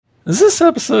Is this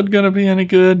episode going to be any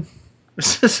good?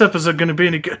 Is this episode going to be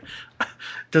any good?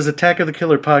 Does Attack of the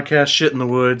Killer podcast shit in the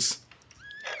woods?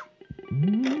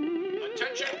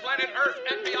 Attention planet Earth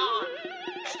and beyond.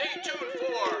 Stay tuned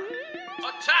for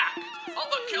Attack of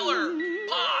the Killer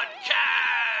podcast.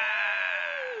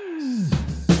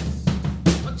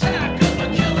 Attack of the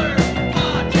Killer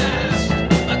podcast.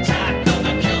 Attack of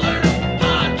the Killer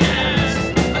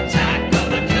podcast. Attack of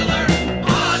the Killer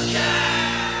podcast.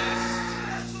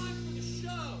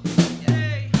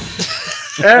 Yay.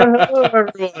 Hello,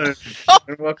 everyone,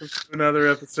 and welcome to another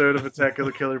episode of Attack of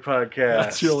the Killer podcast.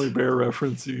 That's the only bear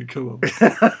reference you can come up with.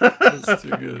 That's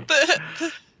too good.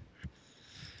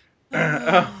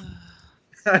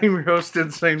 I'm your host,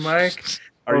 Insane Mike.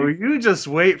 You just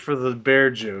wait for the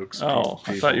bear jokes. Oh,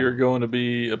 people. I thought you were going to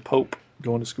be a pope.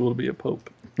 Going to school to be a pope.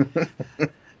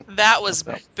 That was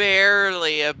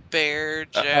barely a bear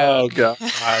joke. Oh, God.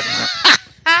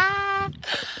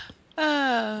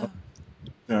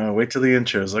 Wait till the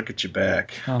intros. Look at you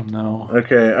back. Oh, no.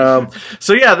 Okay,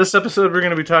 so yeah, this episode we're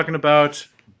going to be talking about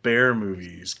bear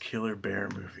movies, killer bear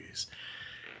movies.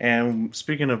 And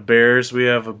speaking of bears, we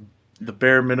have the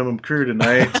bare minimum crew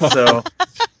tonight. So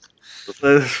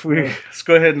let's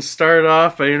go ahead and start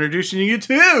off by introducing you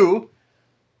to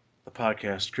the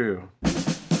podcast crew.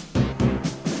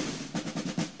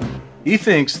 He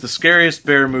thinks the scariest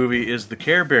bear movie is the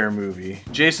Care Bear movie.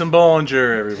 Jason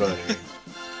Bollinger, everybody.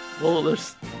 Well,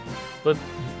 but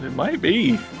it might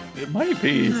be. It might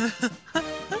be.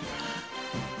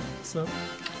 So,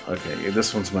 Okay,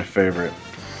 this one's my favorite.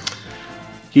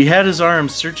 He had his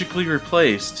arms surgically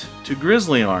replaced to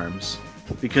grizzly arms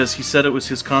because he said it was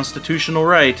his constitutional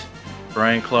right.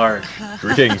 Brian Clark.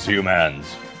 Greetings,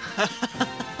 humans.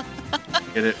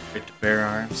 Get it? Right to bear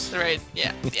arms. Right,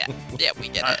 yeah, we get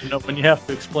it. no, when you have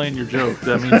to explain your joke,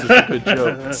 that means it's a good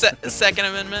joke. Second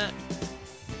Amendment?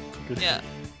 Good Yeah.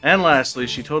 And lastly,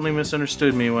 she totally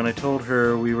misunderstood me when I told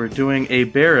her we were doing a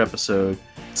bear episode.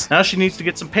 Now she needs to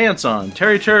get some pants on.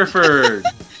 Terry Turford.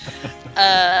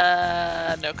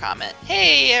 No comment.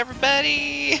 Hey,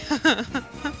 everybody!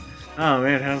 Oh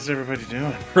man, how's everybody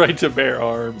doing? Right to bear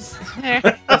arms.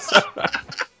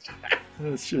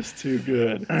 That's just too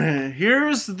good.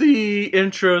 Here's the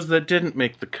intros that didn't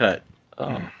make the cut.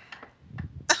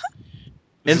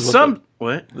 In some...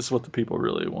 What? This is what the people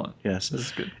really want. Yes. This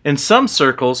is good. In some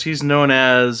circles, he's known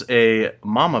as a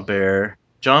mama bear.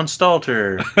 John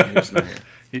Stalter. He's not here.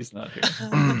 He's not here.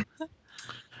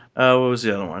 What was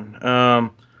the other one?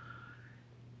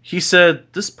 He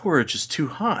said, "This porridge is too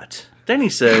hot." Then he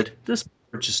said, "This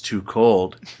porridge is too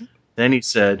cold." Then he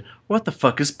said, "What the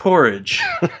fuck is porridge?"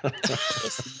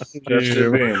 He's not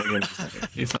here.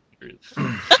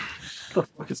 What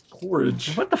the fuck is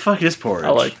porridge? What the fuck is porridge?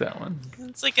 I like that one.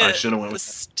 It's like I should've went a with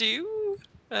that. stew?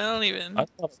 I don't even... I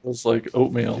thought it was like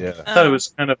oatmeal. Yeah. I thought it was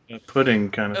kind of a pudding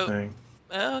kind of thing.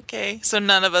 Oh, okay, so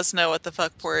none of us know what the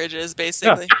fuck porridge is,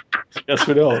 basically. Yes,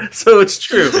 we don't. So it's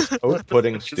true. Oat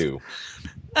pudding stew.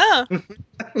 Oh.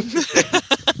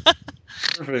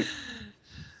 Perfect.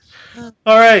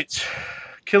 All right.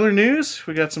 Killer news?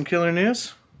 We got some killer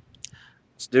news?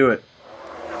 Let's do it.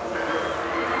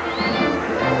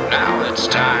 Now it's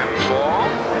time for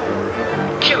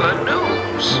Killer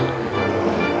News.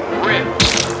 Ripped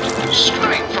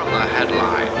straight from the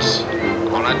headlines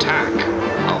on Attack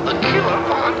of the Killer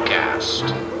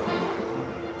podcast.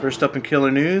 First up in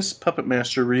killer news, Puppet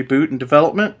Master reboot in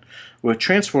development with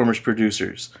Transformers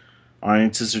producers.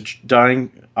 Audiences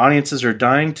are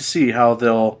dying to see how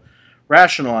they'll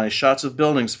rationalize shots of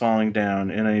buildings falling down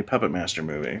in a Puppet Master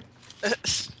movie.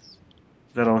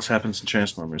 That always happens in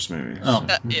Transformers movies. Oh.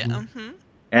 Yeah. Mm-hmm.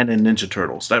 And in Ninja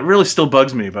Turtles. That really still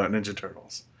bugs me about Ninja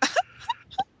Turtles.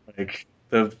 Like,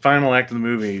 the final act of the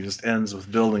movie just ends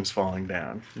with buildings falling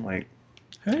down. I'm like,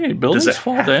 Hey, buildings does it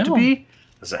fall have down. to be?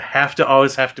 Does it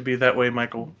always have to be that way,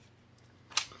 Michael?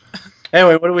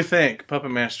 Anyway, what do we think?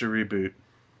 Puppet Master reboot.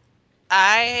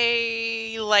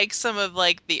 I like some of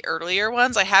like the earlier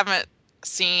ones. I haven't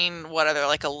seen what are there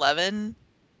like 11.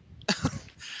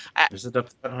 Is it up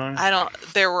that high? I don't.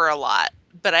 There were a lot,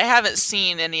 but I haven't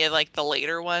seen any of like the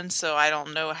later ones, so I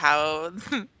don't know how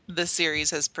the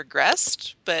series has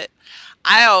progressed. But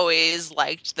I always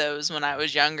liked those when I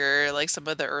was younger. Like some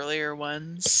of the earlier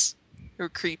ones, they were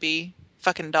creepy,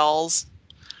 fucking dolls.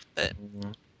 But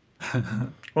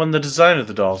Well, and the design of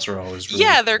the dolls are always really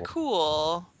yeah, they're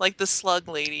cool. Like the slug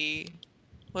lady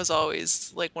was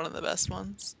always like one of the best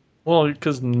ones. Well,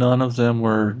 because none of them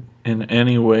were in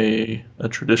any way a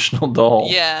traditional doll.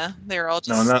 Yeah, they were all just.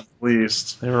 No, not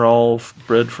least. They were all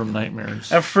bred from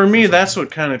nightmares. And for me, that's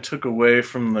what kind of took away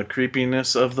from the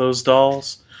creepiness of those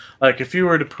dolls. Like, if you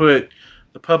were to put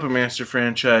the Puppet Master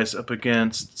franchise up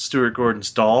against Stuart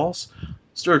Gordon's Dolls.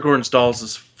 Stuart Gordon's Dolls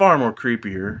is far more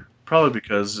creepier, probably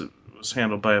because it was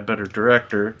handled by a better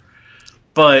director.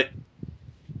 But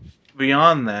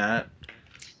beyond that,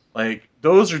 like,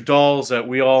 those are dolls that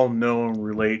we all know and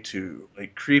relate to,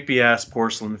 like creepy ass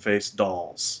porcelain faced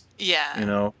dolls. Yeah. You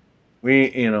know,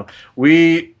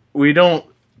 we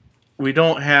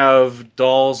don't have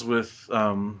dolls with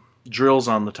drills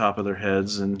on the top of their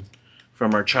heads and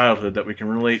from our childhood that we can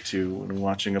relate to when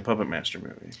watching a Puppet Master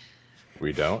movie.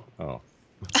 We don't? Oh.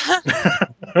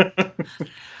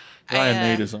 Ryan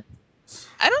made his own.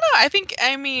 I don't know. I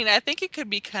think it could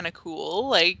be kind of cool.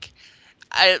 Like,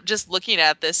 just looking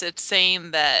at this, it's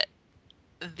saying that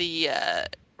the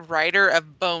writer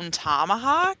of Bone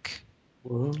Tomahawk,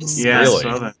 Whoa. Yeah, Really?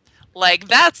 I saw that. like,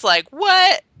 that's like,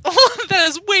 what? That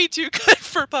is way too good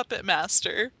for Puppet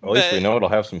Master. At least we But- know it'll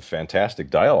have some fantastic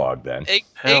dialogue then. Hell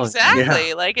yeah.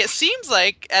 Exactly. Like, it seems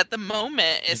like at the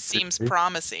moment it It's seems creepy.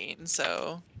 promising.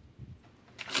 So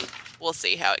we'll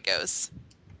see how it goes.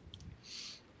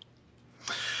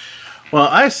 Well,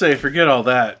 I say forget all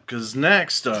that, because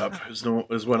next up is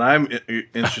what I'm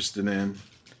interested in,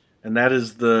 and that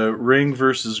is the Ring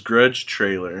versus Grudge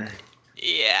trailer.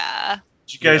 Yeah.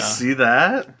 Did you guys Yeah. see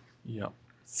that? Yep.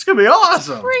 It's gonna be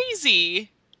awesome. Crazy.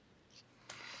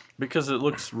 Because it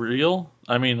looks real.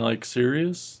 I mean, like,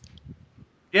 serious.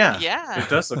 Yeah, Yeah. it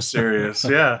does look serious.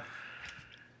 Yeah,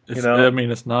 It's, know- I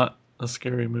mean, it's not a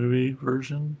scary movie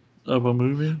version of a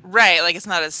movie. Right. Like, it's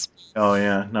not as. oh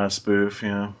yeah, not a spoof.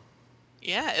 Yeah,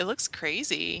 Yeah, it looks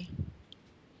crazy.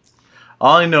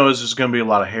 all I know is there's gonna be a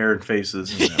lot of hair and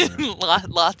faces. In that room.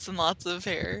 Lots and lots of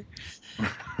hair.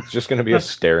 It's just going to be a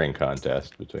staring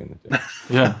contest between the two.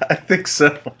 Yeah. I think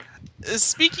so.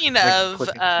 Speaking Like of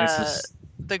clicking faces.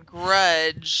 The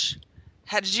Grudge,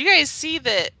 did you guys see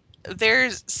that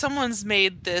someone's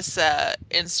made this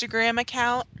Instagram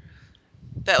account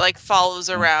that like follows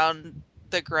around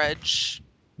the Grudge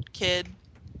kid,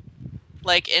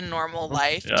 like in normal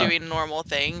life, Yeah. doing normal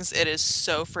things? It is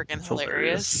so freaking It's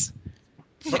hilarious.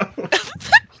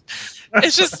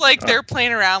 It's just like they're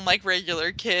playing around like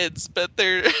regular kids, but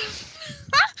they're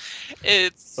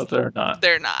But they're not.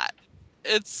 they're not.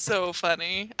 It's so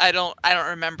funny. I don't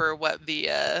remember what the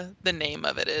name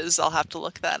of it is. I'll have to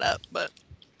look that up, but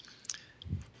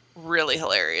really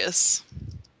hilarious.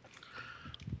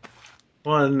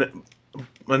 Well, and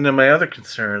then my other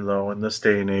concern, though, in this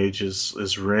day and age, is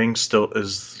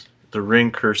the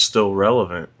Ring curse still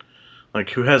relevant? Like,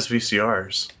 who has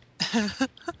VCRs?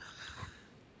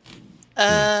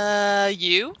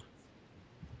 You?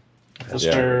 That's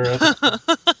Yeah. where-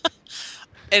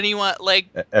 Anyone like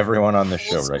Everyone on the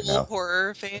show old right school now.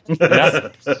 horror fan? Yeah.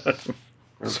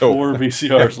 There's So- 4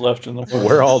 VCRs left in the world.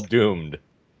 We're all doomed.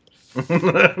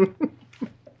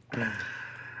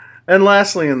 And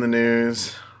lastly, in the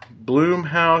news,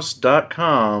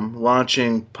 Bloomhouse.com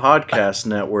launching podcast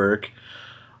network.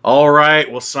 All right,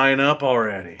 we'll sign up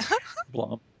already.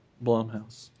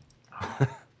 Blumhouse.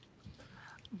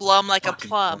 Blum like a Fucking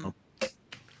plum. Blum.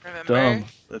 Remember? Dumb.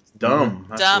 That's dumb.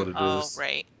 That's Dumb. what it Oh, is.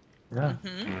 right. Yeah.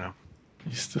 Mhm. Yeah.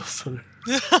 You still sort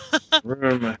of.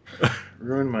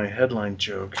 Ruin my headline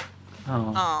joke.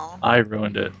 Oh. Oh. I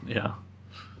ruined it. Yeah.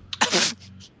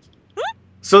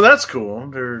 So that's cool.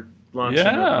 They're launching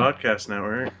Yeah. a podcast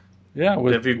network. Yeah.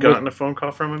 Have you gotten a phone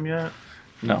call from them yet?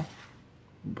 No.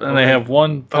 And they have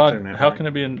one Fuck their pod. How network. can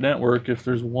it be a network if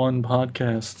there's one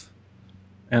podcast,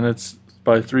 and it's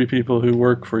by 3 people who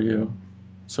work for you?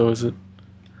 So is it?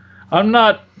 I'm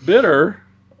not bitter.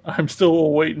 I'm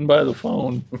still waiting by the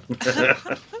phone.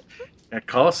 Yeah,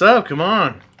 call us up. Come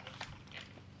on.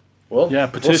 Well, Yeah,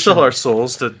 we'll petition. sell our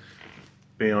souls to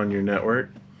be on your network.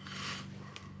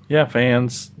 Yeah,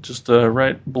 fans, just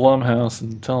write Blumhouse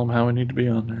and tell them how we need to be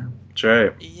on there. That's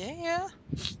right. Yeah.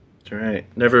 That's right.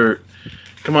 Never.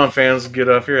 Come on, fans, get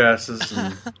off your asses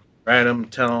and write them.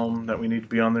 Tell them that we need to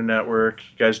be on their network.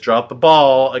 You guys dropped the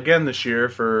ball again this year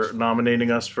for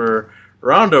nominating us for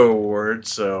Rondo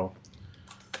Awards. So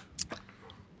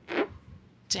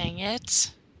Dang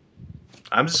it.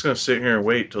 I'm just gonna sit here and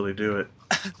wait till they do it.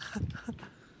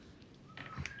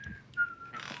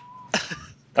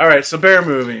 All right, so bear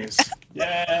movies.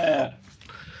 Yeah,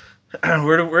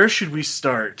 Where should we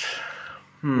start?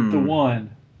 the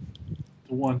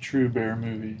one true bear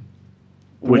movie,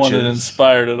 the Which one that is?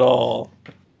 inspired it all.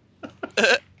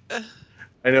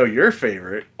 I know your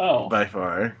favorite Oh, by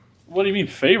far. what do you mean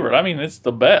favorite? I mean, it's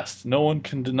the best. No one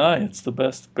can deny it's the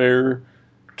best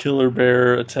killer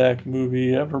bear attack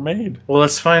movie ever made. Well,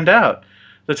 let's find out.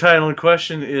 The title in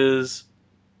question is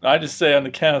I just say on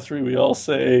the count of three, we all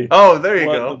say Oh, there you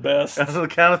what go. the best, On the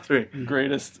count of three.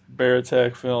 greatest bear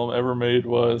attack film ever made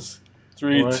was.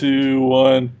 3, What? 2,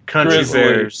 1. Country Grizzly.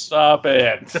 Bears. Stop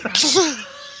it.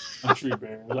 Country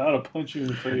Bears. I'll punch you in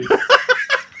the face.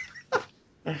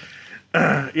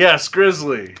 Yes,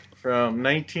 Grizzly from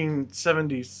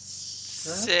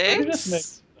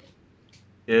 1976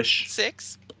 ish,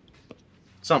 6?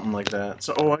 something like that.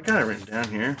 So, I got it written down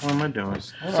here. What am I doing?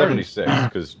 76,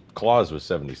 because Claus was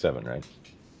 77, right?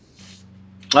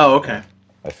 Oh, okay.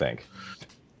 I think.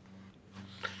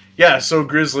 Yeah, so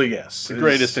Grizzly, yes, The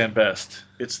greatest and best.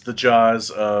 It's the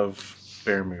Jaws of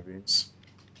bear movies.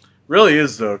 Really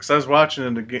is though, because I was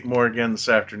watching it more again this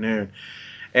afternoon,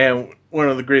 and one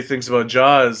of the great things about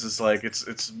Jaws is like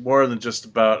it's more than just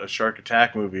about a shark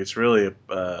attack movie. It's really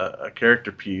a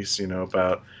character piece,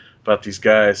 about these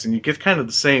guys, and you get kind of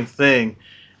the same thing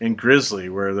in Grizzly,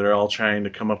 where they're all trying to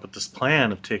come up with this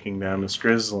plan of taking down this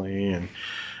grizzly, and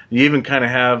you even kind of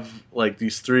have like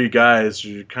these three guys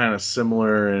who are kind of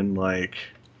similar and like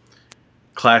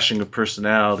clashing of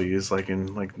personalities, like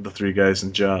in like the three guys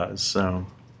in Jaws. So.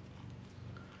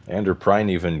 Andrew Prine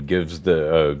even gives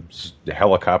the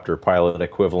helicopter pilot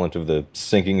equivalent of the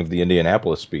sinking of the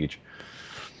Indianapolis speech.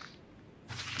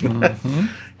 Mhm.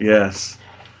 Yes.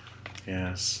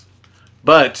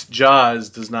 But Jaws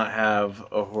does not have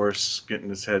a horse getting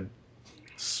his head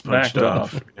Smacked punched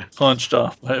off. Punched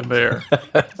off by a bear.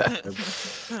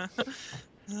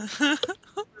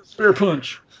 Bear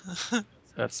punch.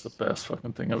 That's the best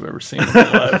fucking thing I've ever seen in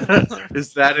my life.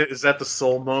 Is that it? Is that the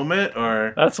soul moment,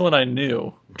 or? That's when I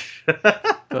knew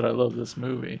that I love this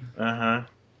movie. Uh-huh.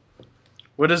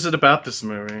 What is it about this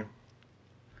movie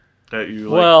that you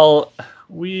like? Well,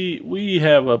 we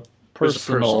have a There's a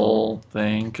personal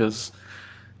thing because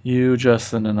you,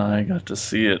 Justin, and I got to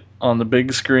see it on the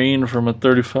big screen from a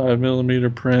 35 millimeter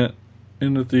print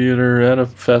in the theater at a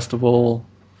festival,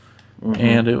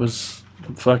 and it was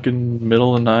fucking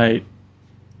middle of the night.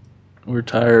 We were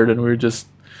tired, and we just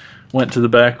went to the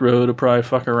back row to probably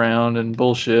fuck around and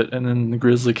bullshit, and then the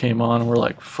Grizzly came on, and we're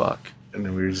like, fuck. And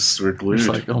then we're We're glued. just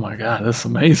like, oh my god, that's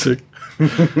amazing.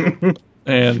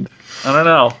 And I don't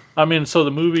know. I mean, so the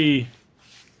movie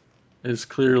is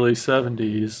clearly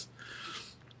 70s,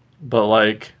 but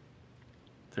like,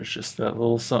 there's just that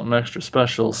little something extra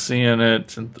special seeing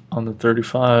it on the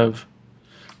 35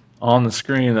 on the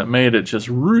screen that made it just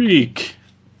reek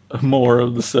more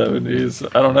of the 70s.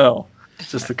 I don't know.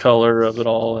 Just the color of it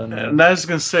all. And I was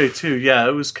gonna say too, yeah,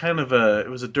 it was kind of it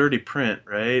was a dirty print,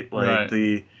 right? Like Right.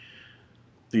 the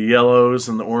yellows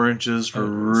and the oranges were It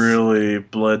was- really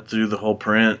bled through the whole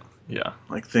print. Yeah.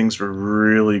 Like things were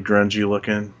really grungy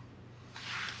looking.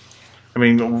 I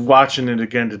mean, watching it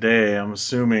again today, I'm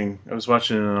assuming I was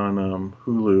watching it on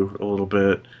Hulu a little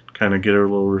bit, kind of get a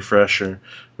little refresher. And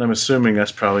I'm assuming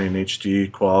that's probably in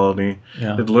HD quality.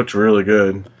 Yeah. It looked really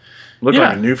good. Looked Yeah.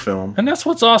 like a new film. And that's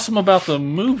what's awesome about the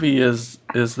movie is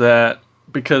that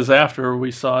because after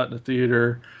we saw it in the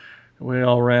theater, we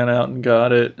all ran out and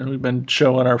got it, and we've been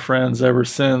showing our friends ever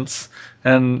since.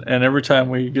 And every time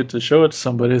we get to show it to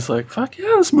somebody, it's like, fuck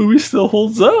yeah, this movie still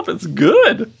holds up. It's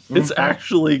good. It's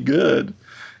actually good,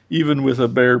 even with a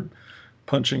bear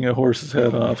punching a horse's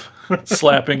head off,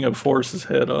 slapping a horse's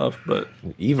head off. But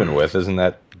Even with, isn't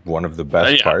that one of the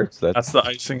best Yeah. parts? that's the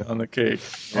icing on the cake,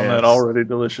 on Yes. that already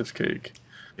delicious cake.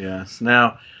 Yes.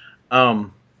 Now,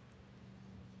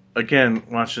 again,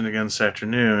 watching it again this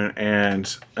afternoon,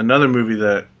 and another movie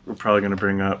that we're probably going to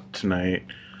bring up tonight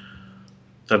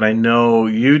that I know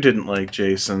you didn't like,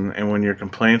 Jason, and when your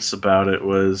complaints about it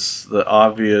was the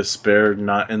obvious bear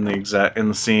not in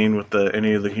the scene with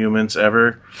any of the humans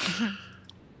ever.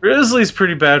 Grizzly's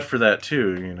pretty bad for that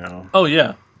too, Oh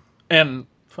yeah, and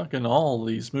fucking all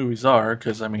these movies are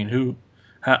because I mean, you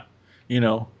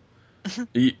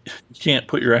can't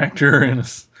put your actor in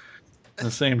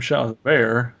the same shot as a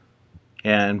bear.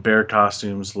 And bear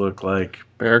costumes look like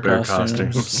Bear bear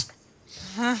costumes.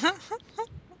 costumes.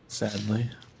 Sadly.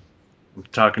 I'm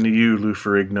talking to you, Lou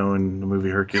Ferrigno, in the movie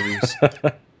Hercules.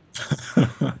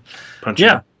 punching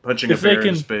Yeah. punching a If they bear in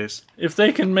can- space. If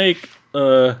they can make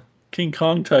King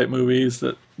Kong type movies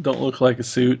that don't look like a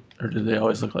suit, or do they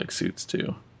always look like suits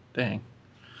too? Dang.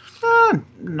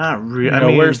 Not really. You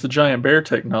know, where's the giant bear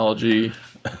technology?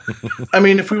 I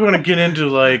mean, if we want to get into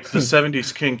like the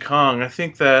 '70s King Kong, I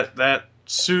think that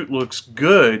suit looks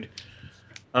good.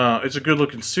 It's a good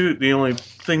looking suit. The only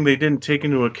thing they didn't take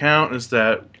into account is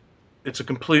that it's a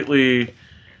completely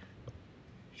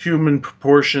human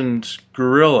proportioned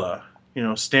gorilla.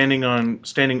 Standing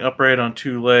upright on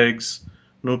two legs,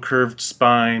 no curved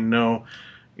spine, no,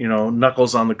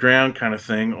 knuckles on the ground kind of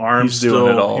thing. Arms He's doing still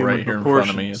it all human right here in front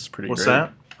of me. proportions. It's pretty What's great.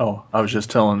 that? Oh, I was just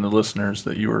telling the listeners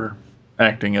that you were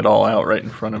acting it all out right in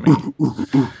front of me.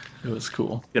 It was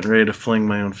cool. Getting ready to fling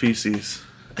my own feces.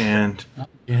 And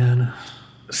Yeah.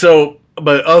 so,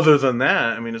 but other than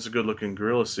that, I mean, it's a good looking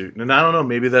gorilla suit. And I don't know,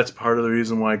 maybe that's part of the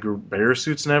reason why bear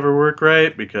suits never work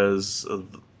right, because of,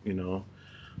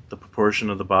 the proportion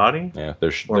of the body. Yeah,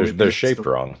 Or maybe they're it's shaped the-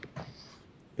 wrong.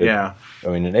 Yeah. I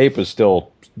mean, an ape is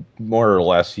still more or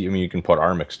less. I mean, you can put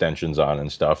arm extensions on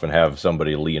and stuff, and have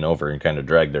somebody lean over and kind of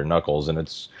drag their knuckles, and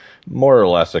it's more or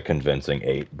less a convincing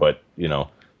ape. But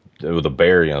with a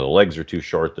bear, the legs are too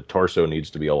short. The torso needs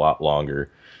to be a lot longer.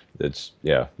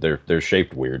 They're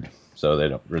shaped weird,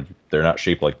 so they're not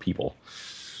shaped like people.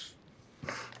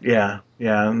 Yeah.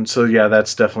 And so,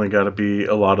 that's definitely got to be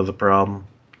a lot of the problem.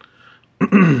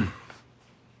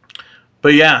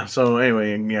 But yeah, so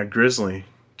anyway, Grizzly.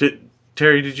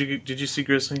 Terry, did you see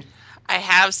Grizzly? I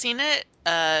have seen it.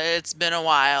 It's been a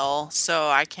while, so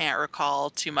I can't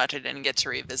recall too much. I didn't get to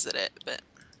revisit it, but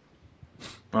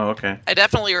Oh, okay. I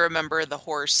definitely remember the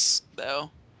horse,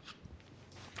 though.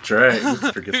 That's right.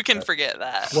 Let's forget Who can that. forget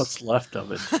that? What's left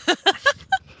of it?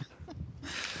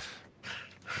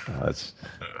 That's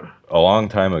a long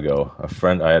time ago. I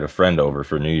had a friend over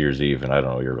for New Year's Eve, and I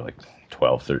don't know, you're like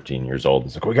 12, 13 years old.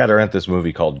 It's like, we got to rent this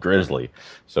movie called Grizzly.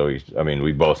 So,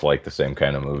 we both like the same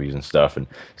kind of movies and stuff. And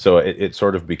so it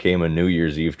sort of became a New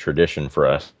Year's Eve tradition for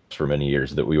us for many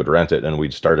years that we would rent it, and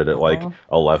we'd start it at like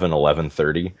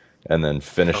 11:30, and then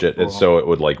finish it. cool. And so it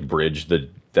would like bridge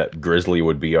that Grizzly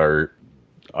would be our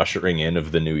ushering in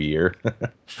of the new year.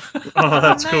 Oh,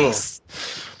 that's cool. Nice.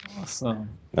 Awesome.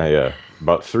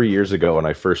 About 3 years ago, when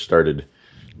I first started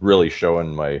really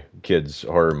showing my kids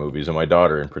horror movies, and my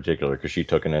daughter in particular, because she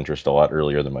took an interest a lot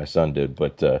earlier than my son did.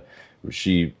 But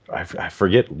I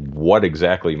forget what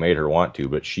exactly made her want to,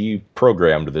 but she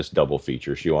programmed this double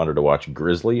feature. She wanted to watch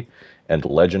Grizzly and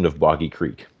Legend of Boggy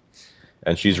Creek.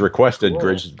 And she's requested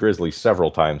Grizzly several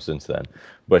times since then.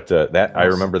 But I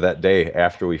remember that day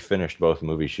after we finished both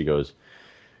movies, she goes,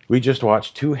 "We just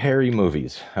watched 2 hairy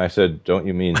movies." I said, "Don't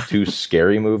you mean 2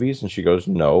 scary movies?" And she goes,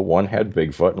 "No, one had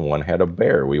Bigfoot and one had a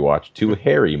bear. We watched 2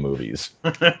 hairy movies."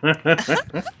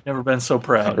 Never been so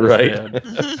proud. Right.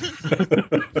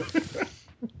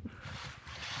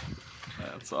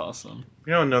 That's awesome.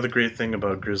 Another great thing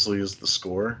about Grizzly is the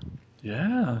score.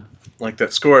 Yeah. Like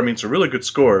that score, I mean, it's a really good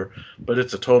score, but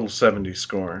it's a total 70s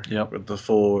score. Yep. With the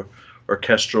full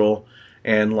orchestral,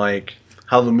 and like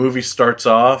how the movie starts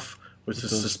off with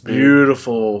this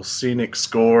beautiful scenic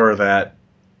score that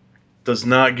does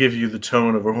not give you the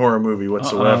tone of a horror movie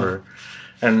whatsoever.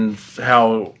 And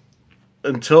how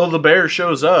until the bear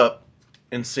shows up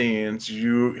in scenes,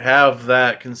 you have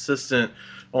that consistent,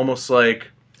 almost like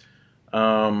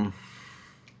some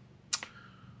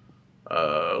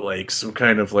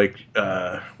kind of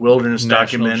wilderness National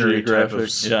documentary type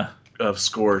Geographic, of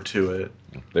score to it.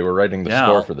 They were writing the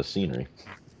score for the scenery.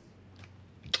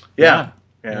 Yeah.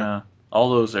 All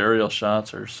those aerial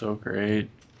shots are so great.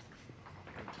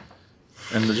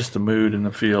 And just the mood and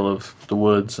the feel of the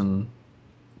woods, and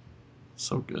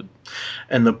so good.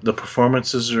 And the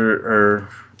performances are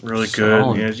really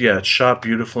Solid. good. Yeah, it's shot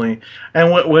beautifully.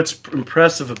 And what's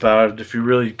impressive about it, if you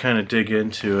really kind of dig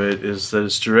into it, is that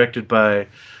it's directed by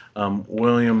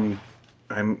William,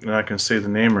 I'm not going to say the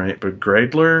name right, but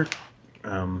Greidler.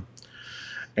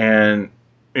 And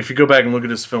if you go back and look at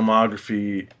his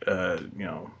filmography,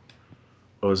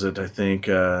 what was it? I think.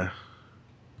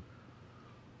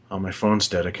 My phone's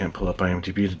dead. I can't pull up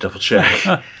IMDb to double check.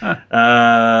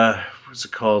 What's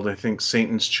it called? I think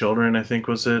Satan's Children. I think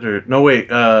was it, or no?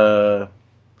 Wait,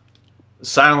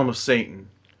 Asylum of Satan.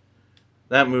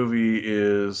 That movie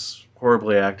is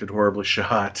horribly acted, horribly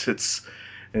shot. It's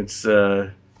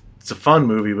a fun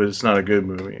movie, but it's not a good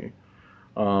movie.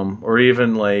 Or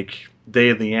even like Day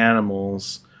of the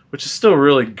Animals, which is still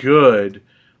really good,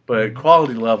 but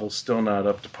quality level's still not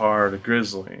up to par to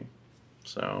Grizzly.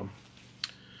 So,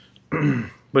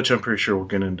 which I'm pretty sure we'll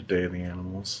get into Day of the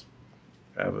Animals.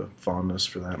 I have a fondness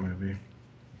for that movie.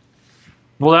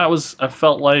 Well, I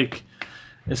felt like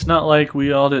it's not like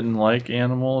we all didn't like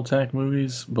animal attack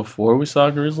movies before we saw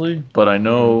Grizzly, but I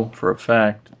know for a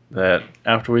fact that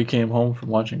after we came home from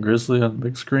watching Grizzly on the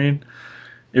big screen,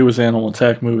 it was animal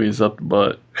attack movies up the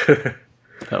butt.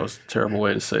 That was a terrible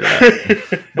way to say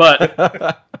that.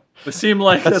 But it seemed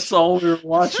like that's all we were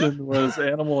watching was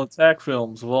animal attack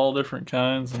films of all different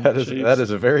kinds. And That shapes.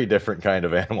 is a very different kind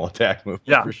of animal attack movie,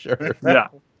 Yeah. for sure. Yeah.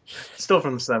 Still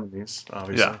from the 70s,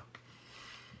 obviously. Yeah.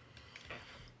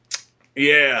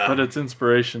 Yeah. But its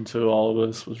inspiration to all of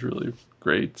us was really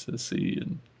great to see.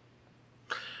 And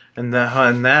and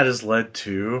that has led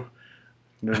to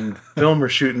a film we're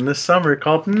shooting this summer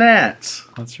called Gnats,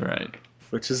 That's right.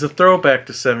 which is a throwback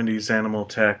to 70s animal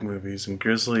attack movies, and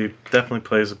Grizzly definitely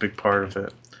plays a big part of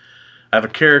it. I have a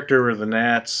character where the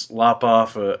gnats lop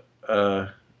off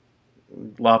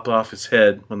his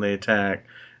head when they attack,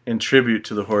 in tribute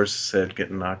to the horse's head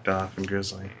getting knocked off in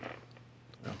Grizzly.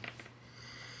 So.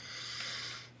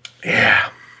 Yeah.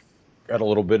 Got a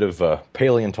little bit of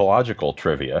paleontological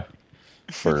trivia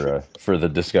for the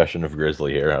discussion of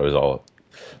Grizzly here. I was all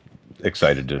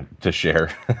excited to share.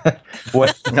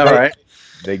 What? All right.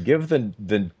 They give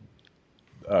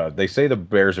they say the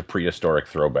bear's a prehistoric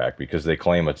throwback because they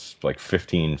claim it's like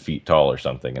 15 feet tall or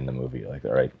something in the movie. Like,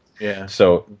 all right. Yeah.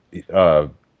 So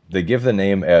they give the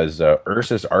name as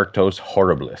Ursus arctos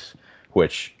horribilis,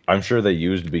 which I'm sure they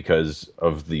used because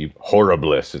of the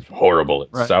horribilis. It's horrible. It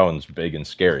Right. sounds big and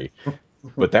scary.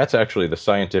 But that's actually the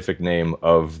scientific name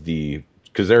of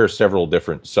because there are several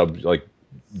different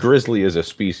grizzly is a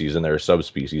species and there are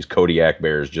subspecies. Kodiak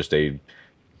bear is just a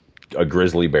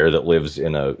grizzly bear that lives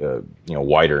in a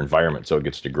wider environment, so it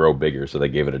gets to grow bigger. So they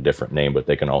gave it a different name, but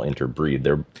they can all interbreed.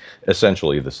 They're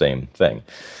essentially the same thing.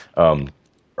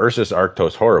 Ursus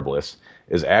arctos horribilis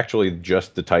is actually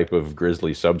just the type of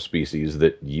grizzly subspecies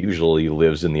that usually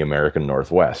lives in the American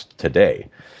Northwest today.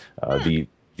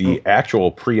 The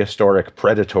actual prehistoric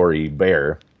predatory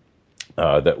bear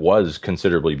that was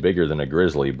considerably bigger than a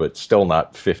grizzly, but still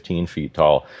not 15 feet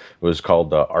tall, was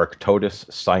called Arctodus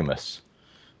simus,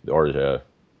 or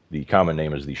the common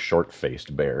name is the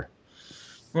short-faced bear.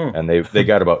 And they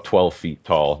got about 12 feet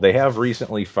tall. They have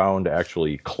recently found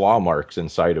actually claw marks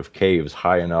inside of caves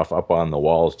high enough up on the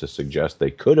walls to suggest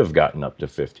they could have gotten up to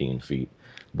 15 feet,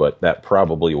 but that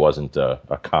probably wasn't a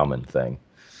common thing.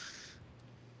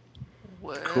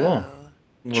 Whoa. Cool.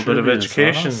 A little bit of Trivia is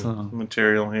education awesome.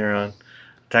 material here on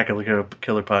Attack of the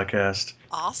Killer podcast.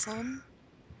 Awesome.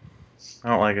 I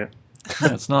don't like it.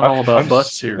 Yeah, it's not all about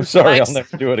butts here. I'm sorry, Mike's- I'll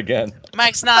never do it again.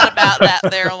 Mike's not about that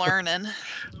there learning.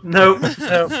 Nope.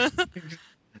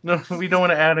 No, we don't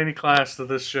want to add any class to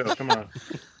this show. Come on.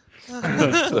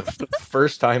 The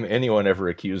first time anyone ever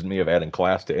accused me of adding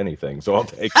class to anything, so I'll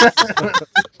take it.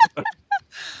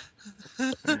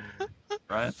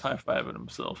 Brian's high-fiving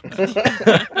himself.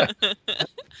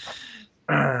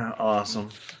 Awesome.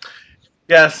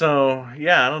 Yeah, so,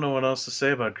 I don't know what else to say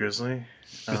about Grizzly.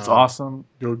 It's awesome.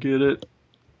 Go get it.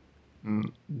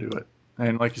 And do it.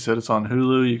 And like you said, it's on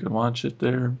Hulu. You can watch it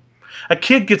there. A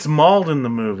kid gets mauled in the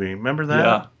movie. Remember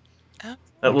that? Yeah.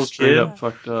 That little Straight kid. up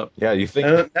fucked up. Yeah, you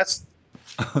think That's.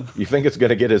 it's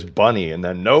gonna get his bunny, and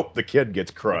then nope, the kid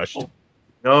gets crushed.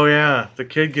 Oh yeah, the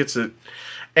kid gets it.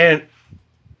 And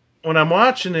when I'm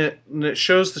watching it, and it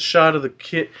shows the shot of the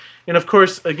kid, and of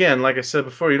course, again, like I said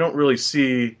before, you don't really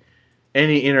see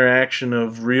any interaction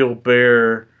of real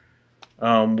bear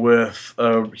with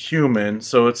a human.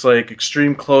 So it's like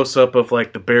extreme close up of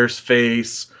like the bear's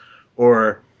face,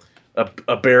 or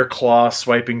a bear claw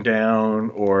swiping down,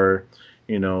 or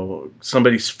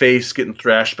somebody's face getting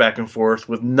thrashed back and forth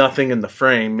with nothing in the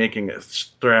frame making it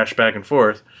thrash back and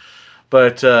forth.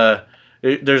 But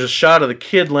there's a shot of the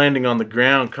kid landing on the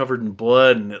ground covered in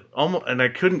blood, and I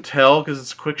couldn't tell because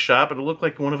it's a quick shot, but it looked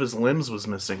like one of his limbs was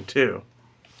missing too.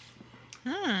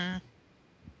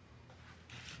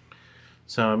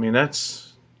 So I mean,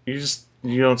 that's you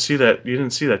don't see that. You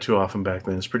didn't see that too often back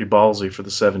then. It's pretty ballsy for the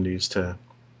 70s to.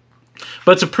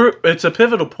 But it's a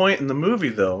pivotal point in the movie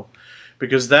though,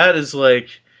 because that is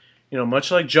like, much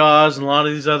like Jaws and a lot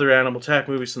of these other animal attack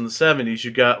movies in the 70s,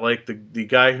 you got like the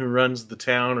guy who runs the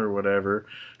town or whatever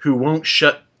who won't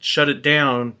shut it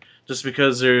down just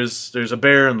because there's a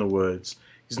bear in the woods.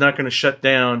 He's not going to shut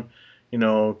down,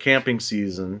 camping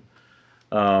season.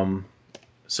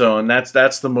 So, and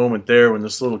that's the moment there when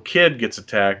this little kid gets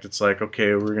attacked. It's like,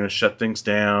 okay, we're going to shut things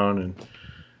down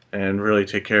and really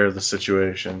take care of the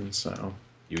situation. So,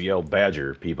 You yell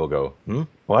badger, people go,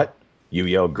 what? You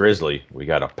yell grizzly, we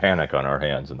got a panic on our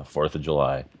hands on the 4th of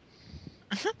July.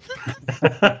 is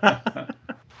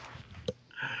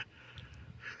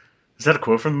that a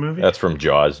quote from the movie? That's from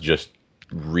Jaws, just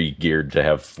re-geared to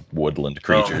have woodland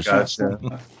creatures. Oh,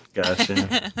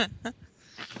 gotcha.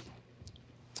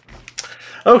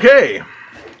 Okay.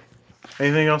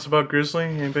 Anything else about Grizzly?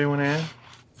 Anybody want to add?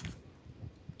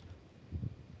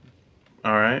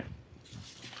 All right.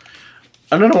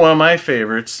 Another one of my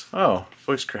favorites. Oh,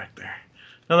 voice crack there.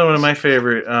 Another one of my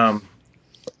favorite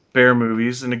bear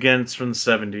movies, and again, it's from the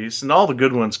 70s, and all the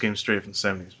good ones came straight from the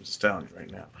 70s. I'm just telling you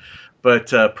right now.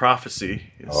 But Prophecy.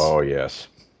 Oh, yes.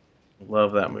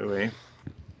 Love that movie.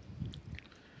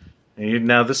 And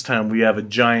now this time we have a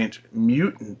giant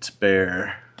mutant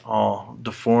bear. all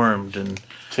deformed and.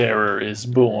 Terror is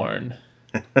born.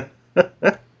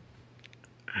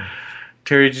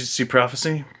 Terry, did you see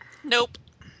Prophecy? Nope.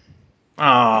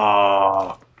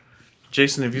 Oh,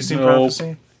 Jason, have you seen Nope.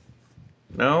 Prophecy?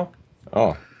 No.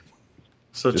 Oh,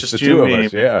 So it's just the you two and of me.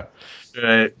 us. Yeah.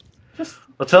 Right.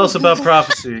 Well, tell us about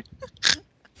Prophecy.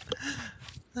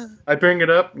 I bring it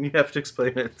up, and you have to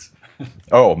explain it.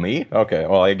 Oh, me? Okay.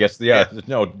 Well, I guess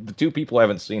no. The two people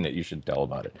haven't seen it. You should tell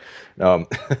about it. No,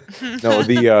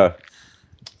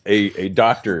 a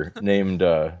doctor named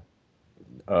Robert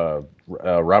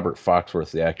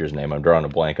Foxworth, the actor's name. I'm drawing a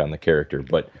blank on the character,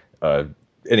 but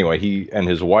anyway, he and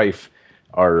his wife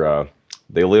are.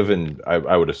 They live in,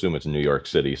 I would assume it's New York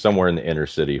City, somewhere in the inner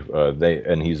city.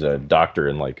 He's a doctor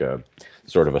in like a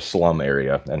sort of a slum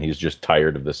area, and he's just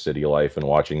tired of the city life and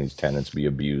watching these tenants be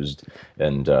abused.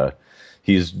 And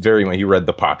he read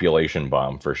The Population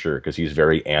Bomb for sure, because he's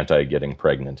very anti getting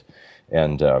pregnant.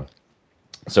 And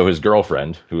so his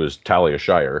girlfriend, who is Talia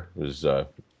Shire, who's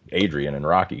Adrian in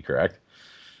Rocky, correct?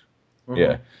 Mhm.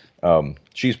 Yeah.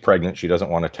 She's pregnant. She doesn't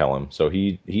want to tell him. So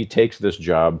he takes this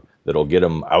job that'll get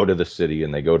him out of the city,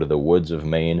 and they go to the woods of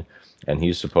Maine, and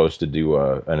he's supposed to do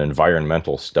an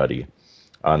environmental study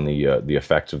on the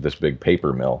effects of this big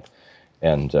paper mill.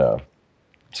 And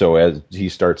so as he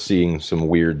starts seeing some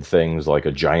weird things, like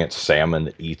a giant salmon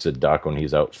that eats a duck when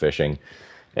he's out fishing,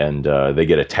 and they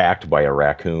get attacked by a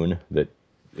raccoon that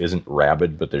isn't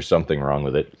rabid, but there's something wrong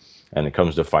with it. And it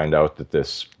comes to find out that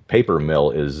this paper mill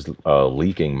is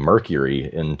leaking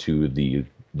mercury into the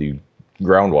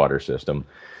groundwater system.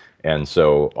 And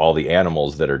so all the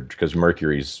animals because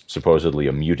mercury's supposedly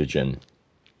a mutagen,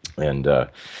 and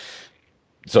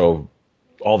so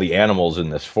all the animals in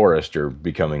this forest are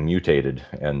becoming mutated,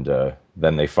 and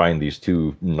then they find these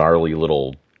two gnarly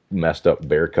little messed up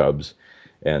bear cubs,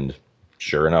 and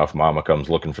sure enough, Mama comes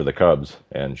looking for the cubs,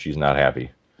 and she's not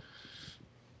happy.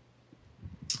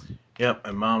 Yep,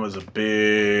 my mom was a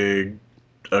big,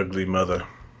 ugly mother.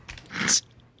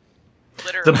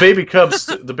 Literally.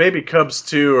 The baby cubs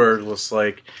too are just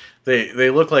like they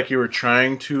look like you were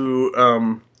trying to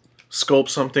sculpt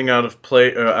something out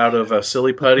of a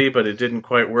silly putty, but it didn't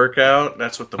quite work out.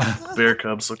 That's what the bear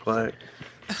cubs look like.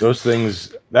 Those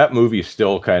things, that movie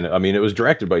still kind of, I mean, it was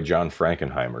directed by John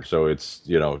Frankenheimer, so it's,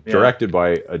 directed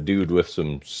by a dude with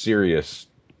some serious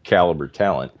caliber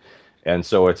talent. And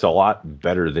so it's a lot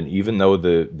better than, even though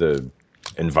the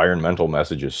environmental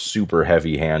message is super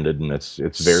heavy-handed and it's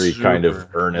very kind of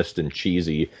earnest and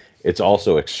cheesy, it's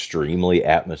also extremely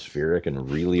atmospheric and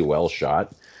really well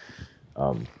shot.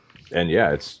 And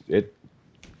yeah,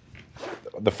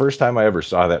 the first time I ever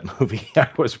saw that movie, I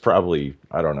was probably,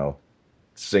 I don't know,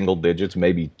 single digits,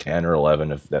 maybe 10 or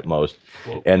 11 at most.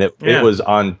 Whoa. And it was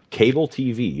on cable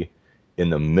TV in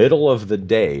the middle of the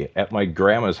day at my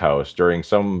grandma's house during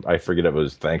I forget if it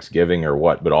was Thanksgiving or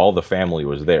what, but all the family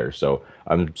was there. So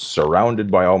I'm surrounded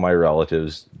by all my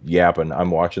relatives yapping. I'm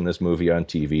watching this movie on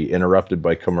TV, interrupted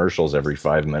by commercials every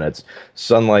 5 minutes,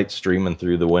 sunlight streaming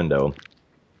through the window.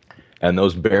 And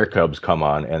those bear cubs come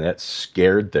on, and it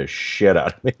scared the shit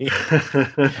out of me.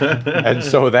 And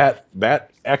so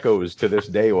that echoes to this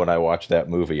day when I watch that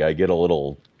movie. I get a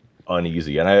little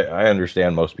uneasy, and I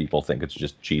understand most people think it's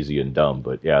just cheesy and dumb,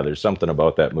 but yeah, there's something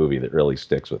about that movie that really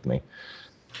sticks with me.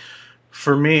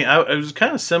 For me, it was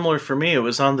kind of similar for me. It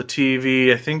was on the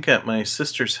TV, I think, at my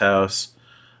sister's house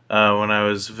when I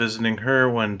was visiting her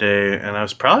one day, and I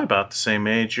was probably about the same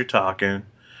age you're talking.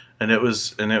 And it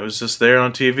was just there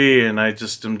on TV, and I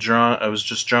was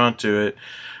just drawn to it.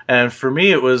 And for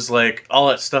me, it was like all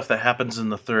that stuff that happens in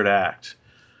the third act,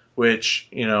 which,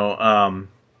 you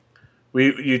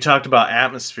talked about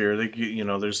atmosphere. Like,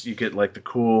 you get like the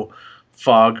cool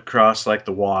fog across like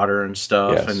the water and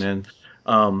stuff. Yes. And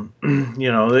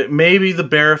then, maybe the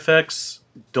bear effects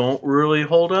don't really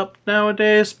hold up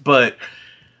nowadays, but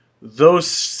those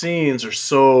scenes are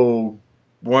so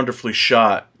wonderfully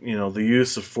shot. The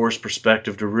use of forced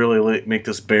perspective to really make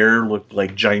this bear look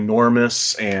like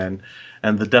ginormous, and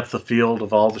the depth of field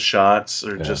of all the shots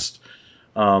are just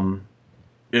and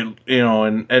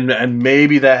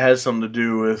maybe that has something to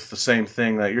do with the same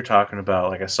thing that you're talking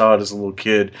about. Like, I saw it as a little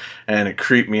kid, and it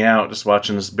creeped me out just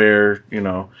watching this bear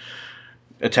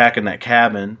attacking that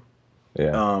cabin.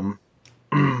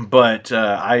 But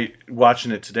I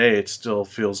watching it today, it still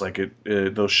feels like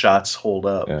those shots hold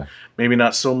up. Yeah. Maybe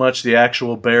not so much the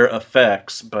actual bear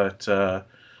effects, but you're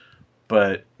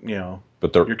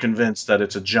convinced that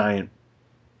it's a giant,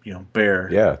 bear.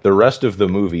 Yeah, the rest of the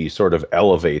movie sort of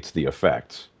elevates the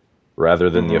effects rather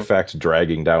than the effects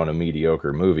dragging down a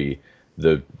mediocre movie.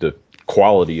 The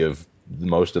quality of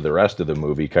most of the rest of the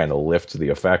movie kind of lifts the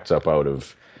effects up out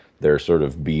of their sort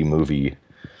of B movie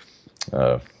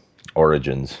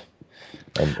origins.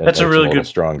 And That's a makes them really little good-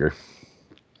 stronger.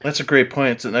 That's a great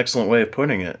point. It's an excellent way of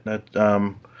putting it. That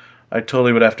I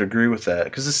totally would have to agree with that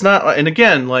because it's not. And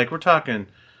again, like we're talking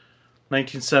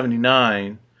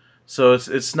 1979, so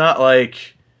it's not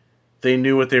like they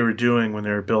knew what they were doing when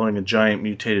they were building a giant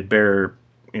mutated bear,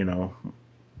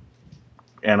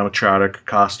 animatronic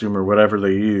costume or whatever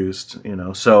they used.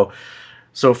 So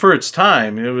for its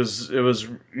time, it was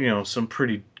some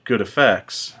pretty good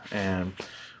effects.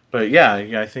 But yeah,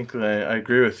 I think I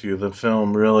agree with you. The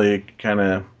film really kind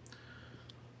of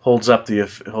holds up the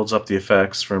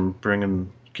effects from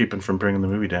keeping the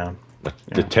movie down.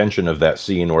 The tension of that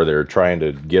scene where they're trying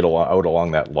to get out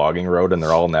along that logging road and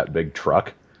they're all in that big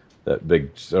truck, that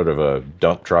big sort of a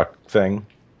dump truck thing,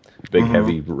 big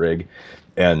heavy rig,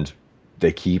 and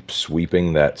they keep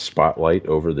sweeping that spotlight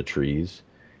over the trees,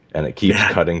 and it keeps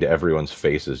cutting to everyone's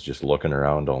faces just looking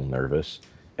around all nervous,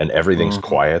 and everything's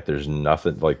quiet. There's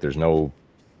nothing, like there's no,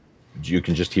 you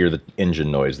can just hear the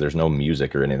engine noise. There's no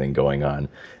music or anything going on,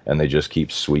 and they just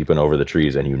keep sweeping over the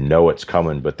trees, and it's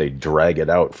coming, but they drag it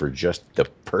out for just the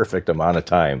perfect amount of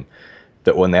time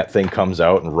that when that thing comes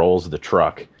out and rolls the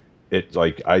truck, it's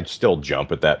like I still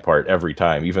jump at that part every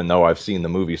time, even though I've seen the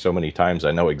movie so many times.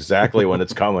 I know exactly when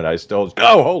it's coming. I still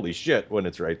holy shit when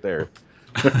it's right there.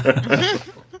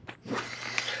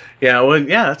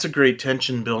 That's a great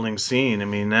tension building scene. I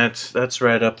mean, that's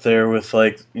right up there with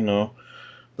like the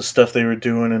stuff they were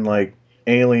doing in like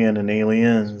Alien and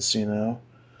Aliens, the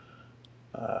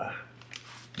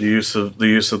use of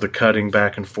the cutting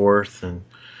back and forth, and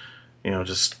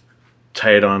just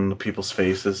tight on the people's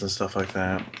faces and stuff like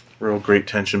that. Real great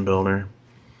tension builder.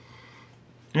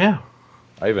 Yeah.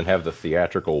 I even have the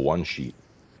theatrical one sheet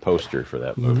poster for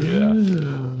that movie.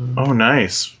 Yeah, Oh,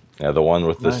 nice. yeah, the one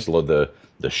with Nice.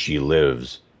 the "She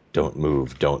lives, don't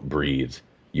move, don't breathe,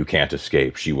 you can't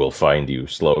escape, she will find you"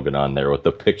 slogan on there with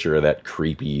the picture of that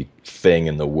creepy thing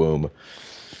in the womb.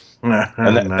 And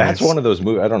that's one of those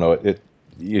movies. I don't know.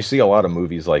 You see a lot of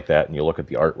movies like that, and you look at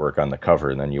the artwork on the cover,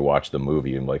 and then you watch the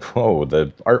movie, and like, whoa, the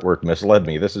artwork misled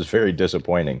me. This is very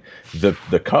disappointing.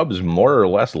 The Cubs more or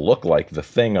less look like the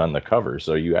thing on the cover,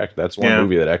 so that's one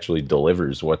movie that actually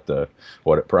delivers what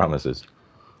it promises.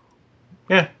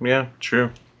 Yeah, true.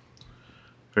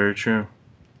 Very true.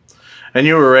 And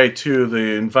you were right too.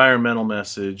 The environmental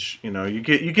message, you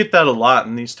get that a lot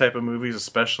in these type of movies,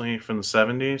 especially from the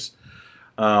 70s.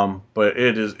 But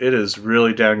it is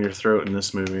really down your throat in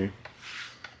this movie.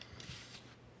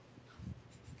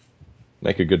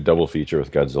 Make a good double feature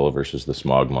with Godzilla versus the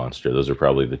Smog Monster. Those are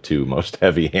probably the two most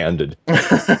heavy-handed.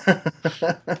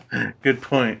 Good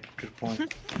point.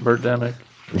 Birdemic.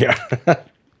 Yeah.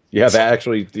 Yeah, that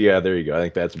actually, there you go. I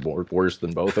think that's worse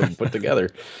than both of them put together.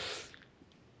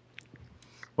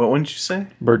 What wouldn't you say?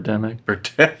 Birdemic.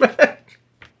 Birdemic?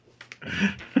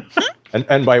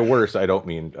 And by worse, I don't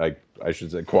mean, I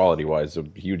should say quality-wise. A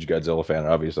huge Godzilla fan.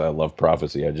 Obviously, I love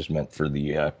Prophecy. I just meant for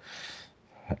the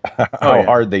how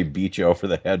hard they beat you over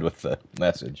the head with the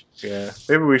message. Yeah,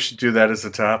 maybe we should do that as a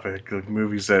topic, like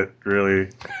movies that really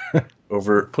Push a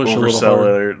little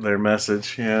oversell their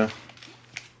message. Yeah.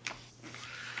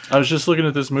 I was just looking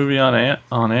at this movie on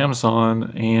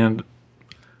Amazon, and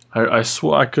I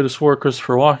could have swore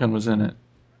Christopher Walken was in it.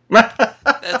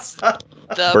 That's the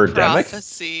Birdemic?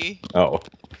 Prophecy. Oh,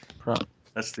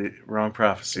 That's the wrong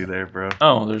prophecy there, bro.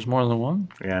 Oh, there's more than one?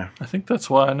 Yeah. I think that's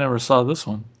why I never saw this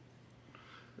one.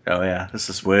 Oh, yeah. This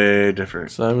is way different.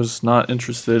 So I was not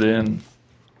interested in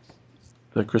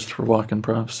the Christopher Walken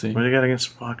prophecy. What do you got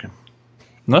against Walken?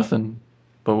 Nothing.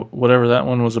 But whatever that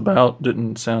one was about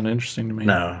didn't sound interesting to me.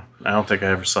 No, I don't think I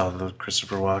ever saw the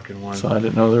Christopher Walken one. So I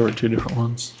didn't know there were two different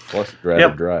ones. plus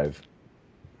Drive Drive.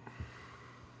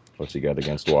 What's he got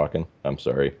against Walken? I'm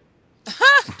sorry.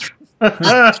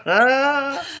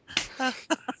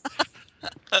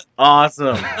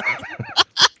 Awesome.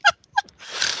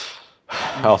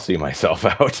 I'll see myself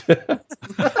out.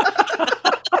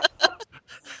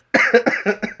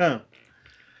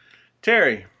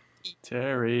 Terry.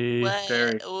 Terry. What?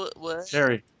 Terry. What?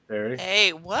 Terry. Terry.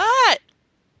 Hey, what?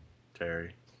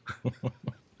 Terry.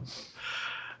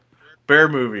 Bear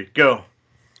movie. Go.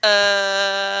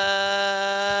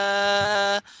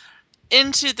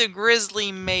 Into the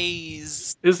Grizzly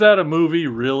Maze. Is that a movie,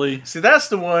 really? See, that's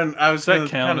the one I was Does that going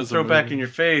to count kind of as a throw back movie? in your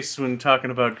face when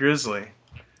talking about Grizzly.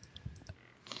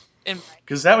 And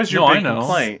Because that was your No, I big know.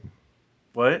 complaint.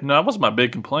 What? No, that wasn't my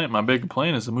big complaint. My big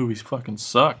complaint is the movie fucking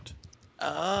sucked.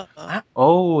 oh,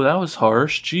 Oh, that was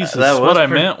harsh. Jesus. That was What I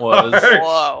pretty meant was harsh.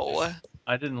 whoa.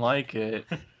 I didn't like it.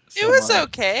 It was much.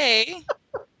 okay.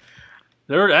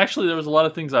 There was a lot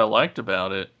of things I liked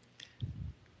about it.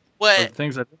 But the What?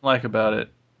 things I didn't like about it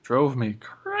drove me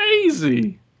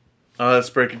crazy. Let's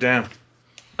break it down.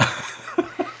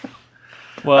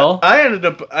 Well, I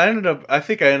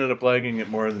think I ended up liking it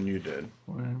more than you did.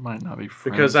 we might not be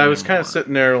friends Because I was kind of anymore.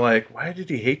 sitting there like, why did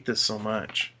he hate this so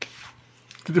much?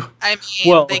 I mean,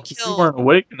 Well, they you killed. weren't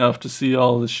awake enough to see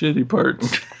all the shitty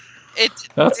parts. It.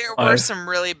 That's There why. were some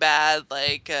really bad,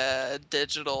 like,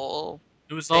 digital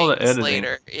It was all the things editing.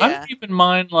 later. I Yeah. don't even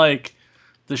mind like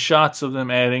the shots of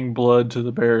them adding blood to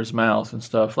the bear's mouth and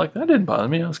stuff. Like that didn't bother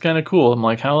me. It was kind of cool. I'm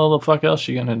like, how the fuck else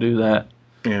you gonna do that?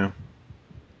 Yeah.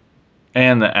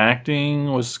 And the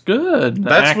acting was good. The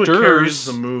That's what actors carries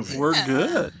the movie. were Yeah.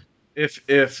 good.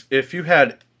 If you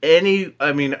had any,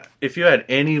 if you had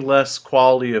any less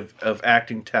quality of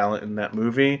acting talent in that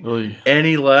movie, Really.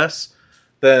 any less,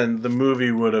 then the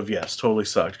movie would have, yes, totally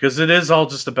sucked. Because it is all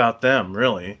just about them,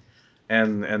 really,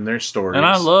 and their stories. And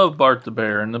I love Bart the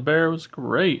Bear, and the bear was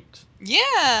great.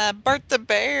 Yeah, Bart the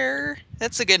Bear.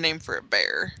 That's a good name for a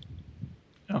bear.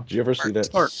 Did you ever see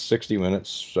that Bart. 60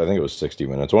 Minutes? I think it was 60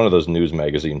 Minutes. One of those news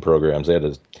magazine programs. They had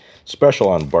a special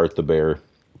on Bart the Bear.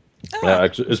 Oh,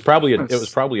 It was probably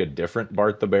a different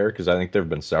Bart the Bear because I think there have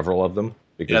been several of them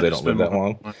because they there's don't live been that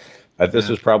one. long. This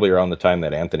was probably around the time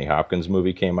that Anthony Hopkins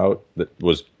movie came out that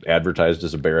was advertised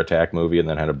as a bear attack movie and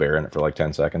then had a bear in it for like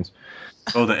 10 seconds.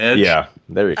 Oh, The Edge? Yeah,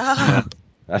 there you go. oh.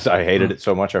 I hated it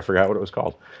so much I forgot what it was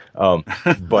called.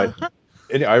 But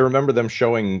and I remember them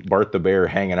showing Bart the Bear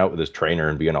hanging out with his trainer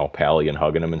and being all pally and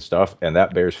hugging him and stuff. And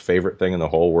that bear's favorite thing in the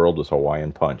whole world was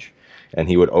Hawaiian Punch. And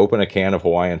he would open a can of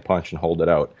Hawaiian Punch and hold it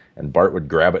out. And Bart would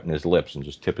grab it in his lips and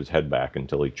just tip his head back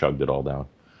until he chugged it all down.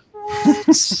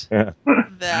 What? Yeah.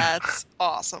 That's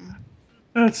awesome.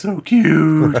 That's so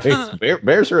cute. Right?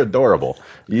 Bears are adorable.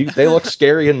 They look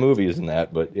scary in movies and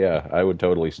that, but yeah, I would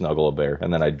totally snuggle a bear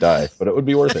and then I'd die, but it would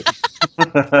be worth it.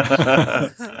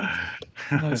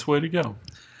 Nice way to go.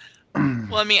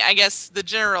 Well, I mean, I guess the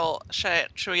general. Should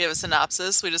we give a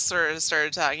synopsis? We just sort of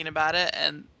started talking about it,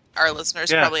 and our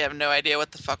listeners Yeah. probably have no idea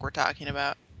what the fuck we're talking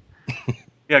about.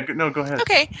 Yeah, no, go ahead.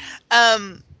 Okay.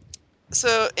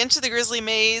 So Into the Grizzly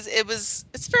Maze, it's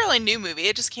a fairly new movie.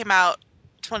 It just came out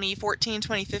 2014,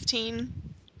 2015.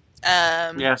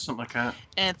 Yeah, something like that.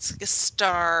 And it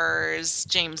stars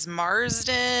James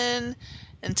Marsden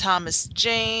and Thomas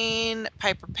Jane,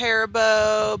 Piper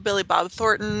Perabo, Billy Bob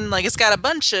Thornton. Like, it's got a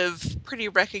bunch of pretty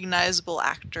recognizable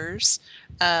actors.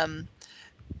 They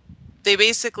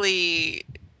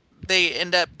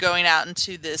end up going out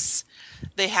into this.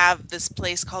 They have this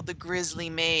place called the Grizzly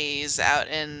Maze out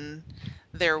in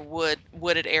their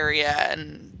wooded area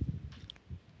in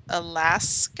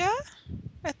Alaska.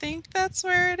 I think that's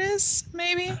where it is,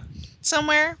 maybe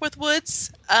somewhere with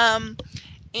woods. And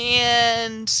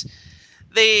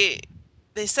they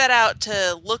set out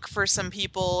to look for some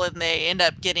people, and they end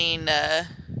up getting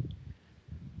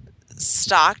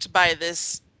stalked by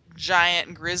this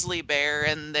giant grizzly bear,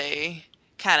 and they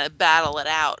kind of battle it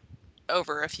out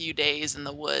over a few days in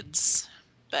the woods.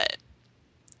 But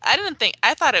I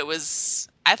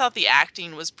thought the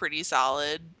acting was pretty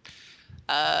solid.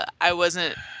 I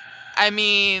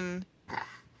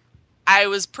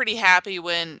was pretty happy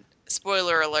when,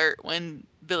 spoiler alert, when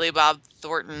Billy Bob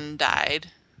Thornton died.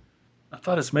 I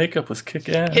thought his makeup was kick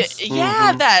ass.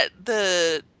 Yeah, that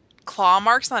the claw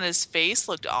marks on his face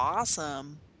looked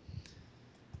awesome.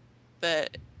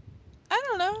 But I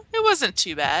don't know, it wasn't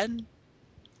too bad.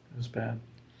 It was bad.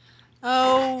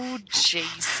 Oh,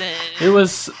 Jason. It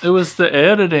was the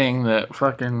editing that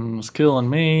fucking was killing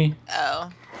me.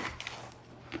 Oh.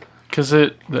 Because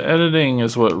the editing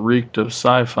is what reeked of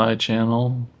Sci-Fi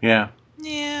Channel, Yeah.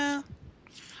 Yeah.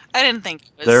 I didn't think it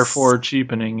was. therefore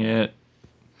cheapening it.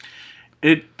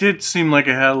 It did seem like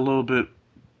it had a little bit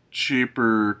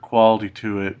cheaper quality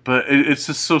to it, but it's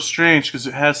just so strange because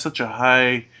it has such a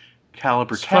high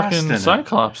caliber It's cast fucking in it.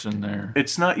 Cyclops in there.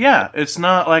 It's not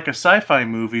like a sci-fi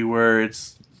movie where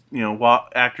it's,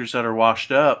 actors that are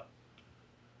washed up,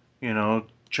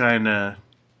 trying to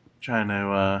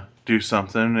do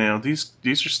something. These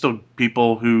are still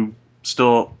people who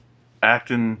still act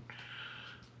in,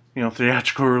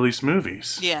 theatrical release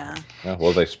movies. Yeah, Yeah,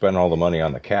 well, they spent all the money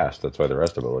on the cast. That's why the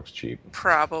rest of it looks cheap.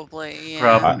 probably. Yeah.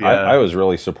 Probably. I, Yeah. I was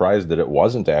really surprised that it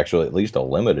wasn't actually at least a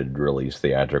limited release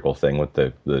theatrical thing with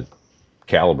the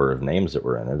caliber of names that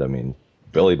were in it. I mean,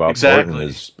 Billy Bob Exactly. Thornton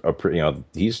is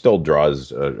he still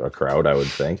draws a crowd, I would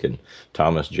think, and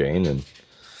Thomas Jane and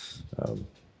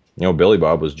Billy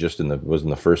Bob was in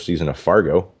the first season of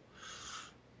Fargo,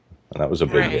 and that was a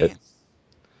big Right. hit.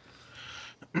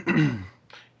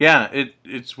 Yeah,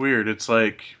 it's weird. It's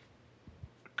like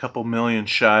couple million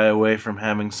shy away from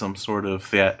having some sort of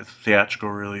theatrical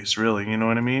release. Really, you know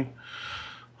what I mean?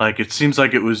 Like it seems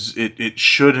like it was. It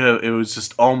should have. It was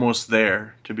just almost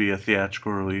there to be a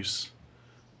theatrical release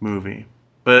movie.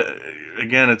 But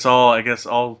again, it's all, I guess,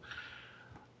 all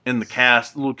in the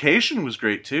cast. The location was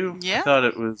great too. Yeah.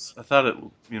 I thought it,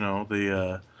 you know,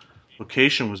 the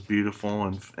location was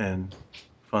beautiful and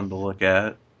fun to look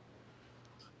at.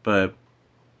 But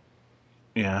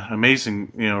yeah,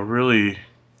 amazing, you know, really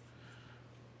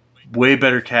way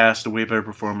better cast, way better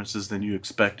performances than you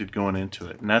expected going into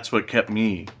it. And that's what kept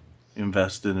me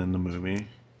invested in the movie.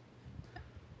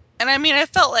 And I mean, I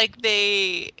felt like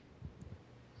they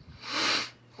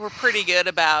were pretty good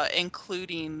about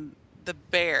including the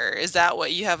bear. Is that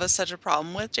what you have such a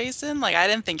problem with, Jason? Like, I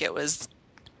didn't think it was.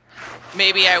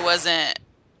 Maybe I wasn't.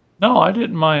 No, I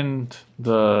didn't mind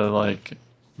the like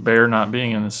bear not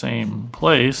being in the same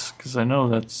place because I know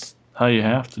that's how you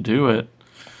have to do it.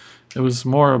 It was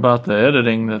more about the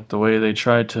editing, that the way they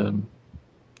tried to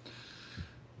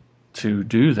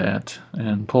do that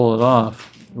and pull it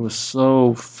off. It was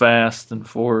so fast and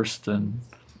forced, and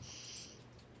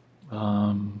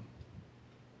I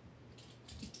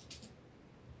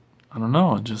don't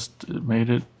know. It made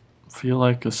it feel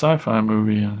like a sci-fi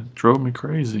movie, and it drove me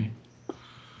crazy.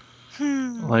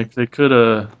 Like they could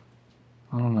have,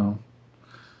 I don't know.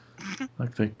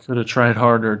 Like they could have tried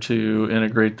harder to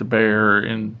integrate the bear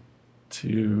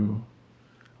into.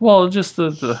 Well, just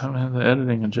the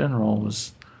editing in general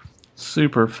was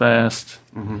super fast.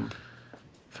 Mm-hmm.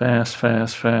 Fast,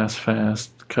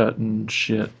 cutting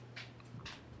shit.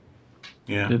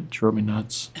 Yeah. It drove me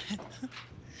nuts.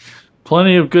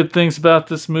 Plenty of good things about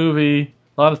this movie.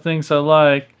 A lot of things I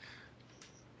like.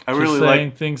 I Just really saying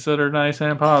like things that are nice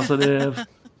and positive.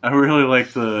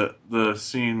 the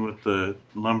scene with the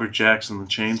lumberjacks and the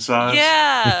chainsaws.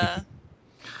 Yeah.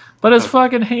 But his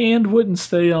fucking hand wouldn't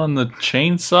stay on the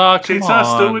chainsaw. Come Chainsaw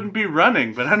on. still wouldn't be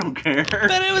running, but I don't care.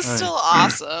 But it was Right. still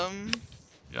awesome.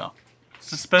 Yeah.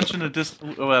 Suspension of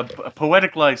a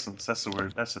poetic license. That's the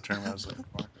word. That's the term I was looking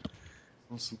for.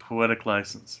 Some poetic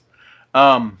license.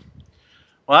 Well,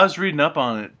 I was reading up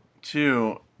on it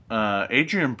too.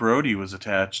 Adrian Brody was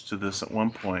attached to this at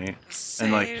one point,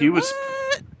 and like he was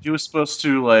supposed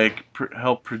to like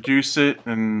help produce it,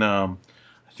 and I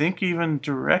think even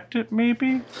direct it,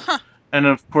 maybe. And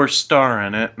of course star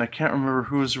in it. And I can't remember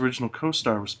who his original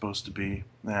co-star was supposed to be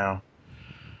now.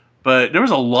 But there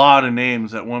was a lot of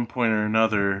names at one point or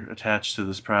another attached to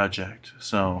this project.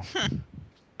 So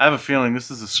I have a feeling this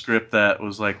is a script that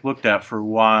was like looked at for a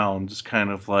while and just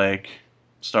kind of like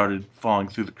started falling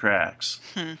through the cracks.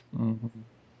 Mm-hmm.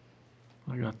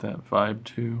 I got that vibe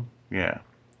too. Yeah.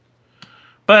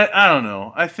 But I don't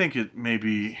know. I think it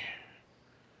maybe,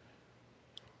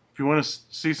 if you want to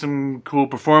see some cool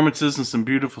performances and some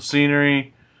beautiful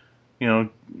scenery, you know,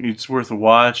 it's worth a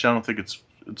watch. I don't think it's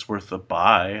worth a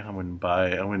buy. I wouldn't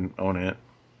own it.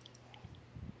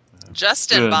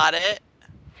 Justin Good. bought it.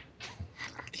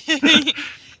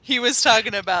 He was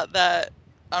talking about that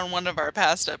on one of our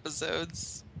past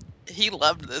episodes. He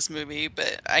loved this movie,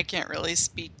 but I can't really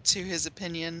speak to his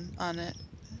opinion on it.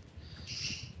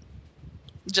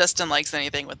 Justin likes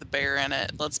anything with a bear in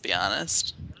it, let's be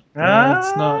honest.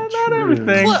 That's not true.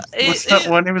 everything. Well, What's that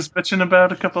one he was bitching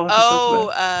about a couple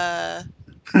episodes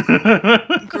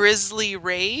back? Grizzly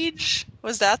Rage?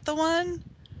 Was that the one?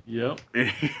 Yep.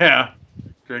 Yeah.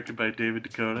 Directed by David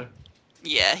Dakota.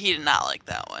 Yeah, he did not like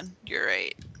that one. You're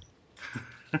right.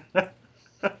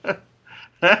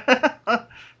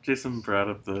 Jason brought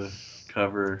up the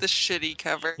cover. The shitty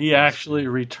cover. He actually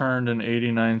returned an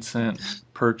 89-cent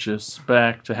purchase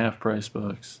back to Half Price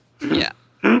Books. Yeah.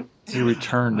 He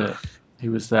returned it. He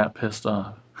was that pissed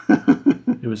off.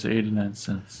 It was 89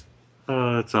 cents.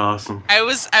 Oh, that's awesome. I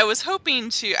was hoping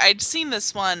to. I'd seen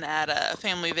this one at a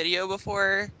Family Video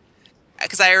before,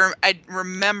 because I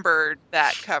remembered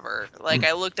that cover. Like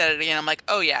I looked at it again. I'm like,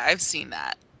 oh yeah, I've seen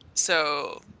that.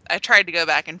 So I tried to go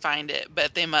back and find it,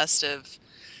 but they must have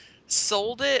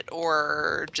sold it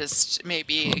or just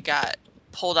maybe it got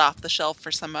pulled off the shelf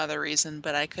for some other reason.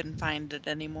 But I couldn't find it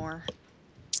anymore.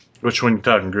 Which one you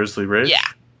talking? Grizzly Rage? Yeah,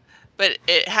 but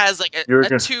it has like a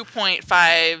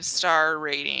 2.5 star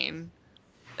rating.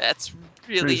 That's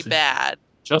really Crazy. bad.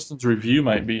 Justin's review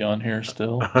might be on here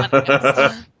still.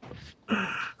 That'd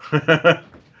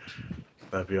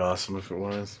be awesome if it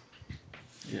was.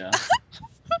 Yeah.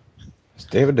 Has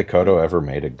David Dakota ever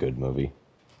made a good movie?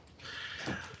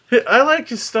 I liked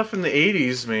his stuff in the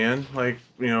 80s, man. Like,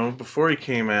 you know, before he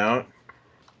came out.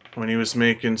 When he was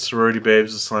making Sorority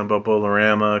Babes, The Slime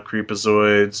Bubble-Lorama,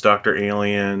 Creepazoids, Dr.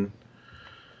 Alien.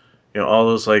 You know, all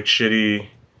those, like, shitty,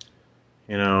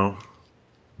 you know,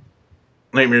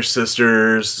 Nightmare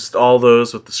Sisters, all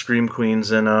those with the Scream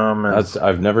Queens in them. And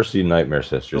I've never seen Nightmare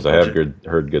Sisters. No I have budget.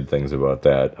 heard good things about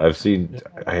that. I've seen.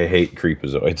 I hate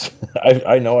Creepazoids.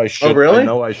 I know I should. Oh, really? I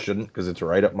know I shouldn't because it's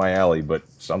right up my alley. But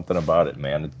something about it,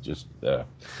 man, it's just.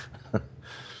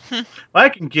 I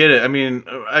can get it. I mean,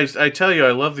 I tell you,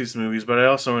 I love these movies, but I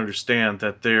also understand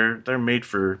that they're made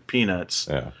for peanuts,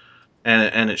 Yeah.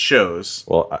 and it shows.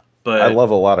 Well, But I love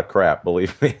a lot of crap.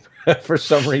 Believe me. For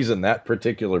some reason, that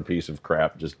particular piece of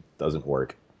crap just doesn't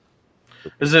work.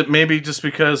 is it maybe just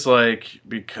because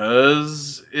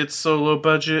it's so low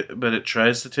budget, but it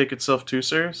tries to take itself too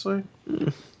seriously?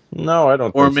 No, I don't.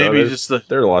 Or think so. maybe There's- just the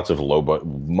there are lots of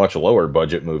much lower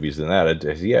budget movies than that.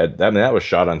 That was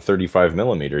shot on 35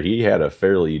 millimeter. He had a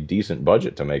fairly decent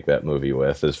budget to make that movie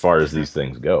with, as far as these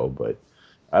things go. But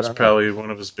I it's don't know. probably one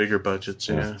of his bigger budgets.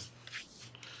 Yeah.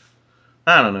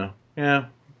 I don't know. Yeah,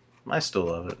 I still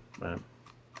love it, but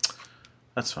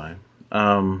that's fine.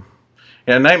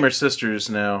 Yeah, Nightmare Sisters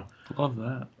now. Love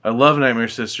that. I love Nightmare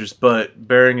Sisters, but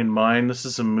bearing in mind this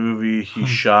is a movie he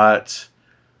shot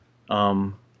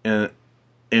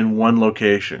in one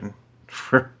location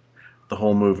for the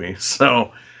whole movie.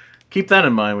 So keep that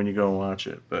in mind when you go and watch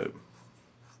it. But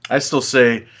I still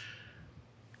say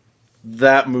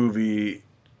that movie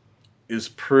is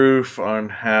proof on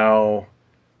how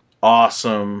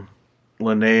awesome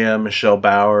Linnea, Michelle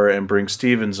Bauer, and Bring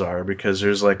Stevens are, because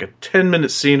there's like a 10-minute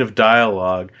scene of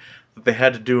dialogue that they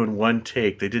had to do in one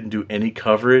take. They didn't do any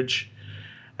coverage,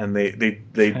 and they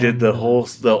did the whole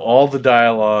all the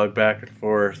dialogue back and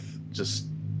forth. Just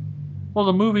Well,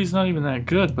 the movie's not even that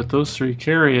good, but those three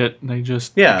carry it, and they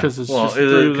just because it's well, just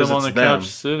three of 'cause them on the it's them. couch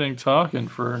sitting talking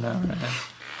for an hour and a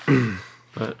half.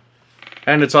 But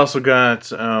and it's also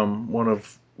got one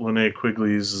of Linnea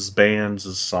Quigley's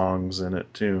band's songs in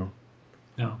it too.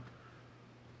 yeah,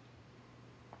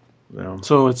 So,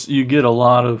 so it's you get a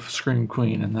lot of Scream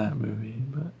Queen in that movie,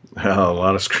 but a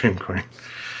lot of Scream Queen.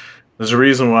 There's a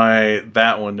reason why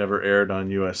that one never aired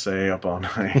on USA Up All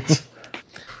Night.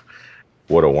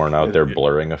 Would have worn out their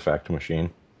blurring effect machine.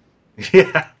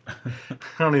 Yeah, I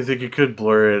don't even think you could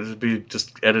blur it. It'd be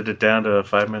just edited down to a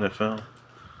 5-minute film.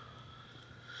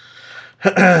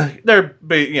 they're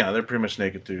pretty much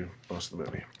naked through most of the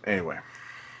movie. Anyway,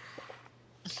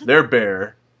 they're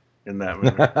bare in that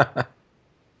movie.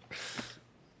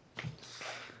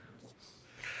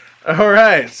 All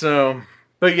right, so,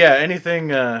 but yeah,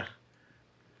 anything I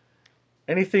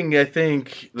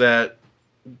think that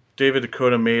David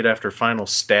Dakota made after Final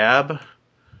Stab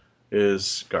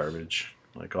is garbage.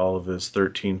 Like all of his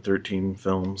 1313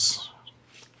 films,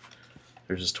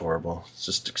 they're just horrible. It's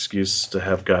just an excuse to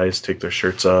have guys take their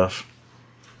shirts off.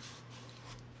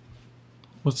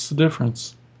 what's the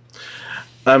difference?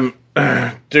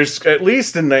 There's at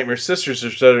least in Nightmare Sisters,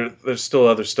 there's still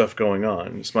other stuff going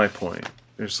on. It's my point.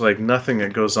 There's like nothing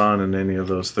that goes on in any of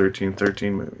those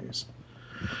 1313 movies.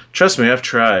 Trust me, I've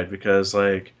tried, because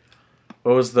like,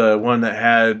 what was the one that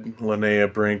had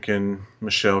Linnea Brink and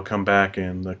Michelle come back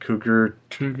in? The Cougar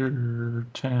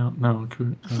Town? No,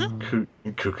 Cougar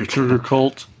Cougar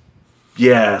Cult.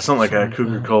 Yeah, something like that. Something like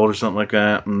Cougar that. Cold or something like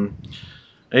that. And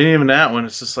even that one,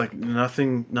 it's just like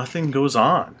nothing goes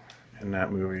on in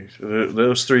that movie.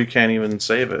 Those three can't even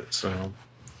save it. So,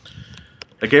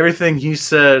 like everything he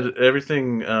said,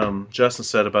 everything Justin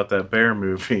said about that Bear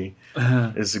movie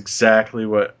is exactly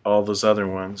what all those other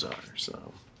ones are.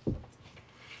 So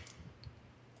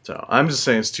I'm just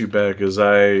saying it's too bad, because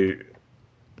I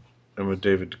am a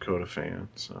David Dakota fan.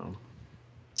 So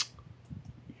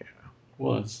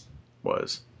Was.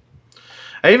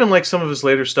 I even like some of his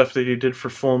later stuff that he did for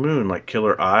Full Moon, like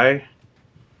Killer Eye.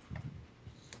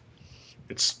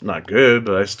 It's not good,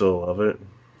 but I still love it.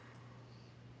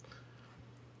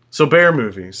 So Bear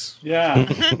movies.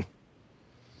 Yeah.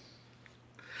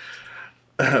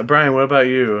 Brian, what about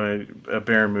you? A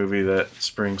Bear movie that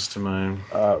springs to mind?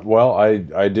 Well,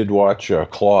 I did watch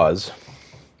Claws.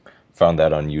 Found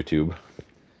that on YouTube.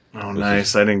 Oh,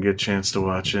 nice. I didn't get a chance to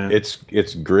watch it.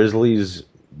 It's Grizzly's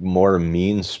more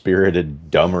mean-spirited,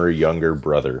 dumber younger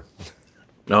brother.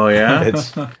 Oh, yeah?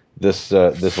 It's this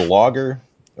logger.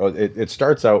 Oh, it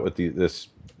starts out with this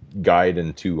guide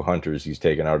and two hunters he's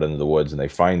taken out into the woods, and they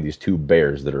find these two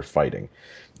bears that are fighting.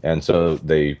 And so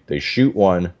they shoot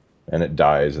one, and it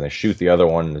dies, and they shoot the other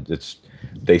one.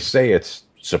 They say it's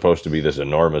supposed to be this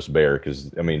enormous bear,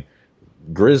 because, I mean,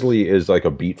 Grizzly is like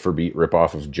a beat-for-beat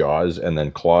ripoff of Jaws, and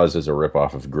then Claws is a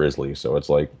ripoff of Grizzly, so it's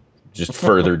like just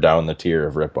further down the tier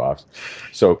of ripoffs.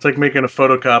 So It's like making a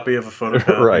photocopy of a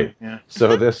photocopy. Right. Yeah.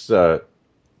 So this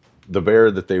the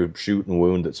bear that they shoot and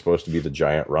wound that's supposed to be the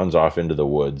giant runs off into the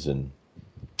woods, and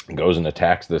goes and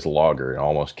attacks this logger and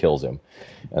almost kills him.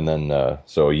 And then,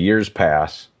 so years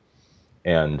pass,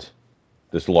 and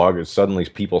this logger, suddenly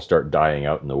people start dying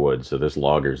out in the woods. So this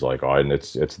logger's like, oh, and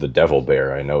it's the devil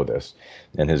bear. I know this.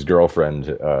 And his girlfriend,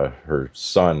 her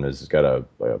son is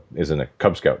in a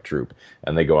Cub Scout troop,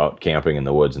 and they go out camping in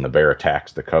the woods, and the bear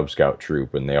attacks the Cub Scout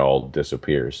troop, and they all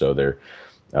disappear. So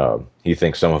he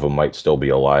thinks some of them might still be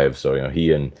alive. So,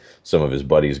 he and some of his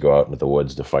buddies go out into the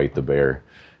woods to fight the bear.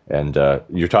 And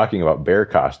you're talking about bear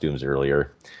costumes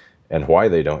earlier and why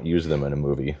they don't use them in a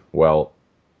movie. Well,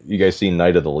 you guys seen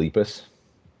Night of the Lepus?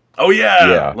 Oh, yeah.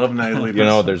 Yeah. Love Night of the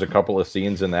Lepus. There's a couple of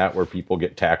scenes in that where people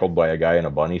get tackled by a guy in a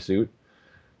bunny suit.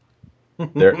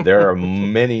 There are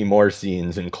many more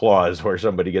scenes in Claws where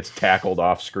somebody gets tackled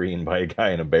off screen by a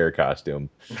guy in a bear costume.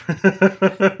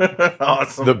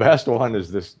 Awesome. The best one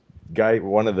is this guy,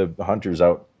 one of the hunters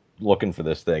out looking for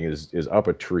this thing is up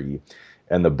a tree,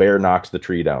 and the bear knocks the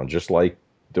tree down, just like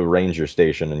the ranger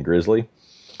station in Grizzly.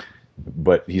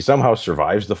 But he somehow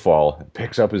survives the fall,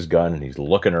 picks up his gun, and he's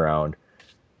looking around.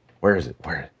 Where is it?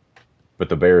 But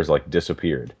the bear is like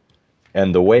disappeared.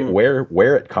 And the way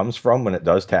where it comes from when it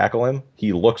does tackle him,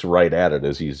 he looks right at it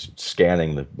as he's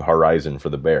scanning the horizon for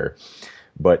the bear.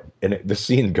 The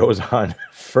scene goes on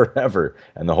forever,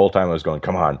 and the whole time I was going,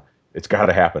 "Come on, it's got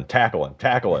to happen! Tackle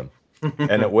him!"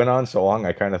 And it went on so long,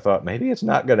 I kind of thought maybe it's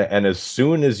not gonna. And as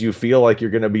soon as you feel like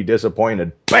you're gonna be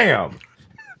disappointed, bam!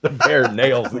 The bear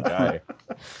nails the guy.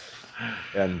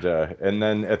 And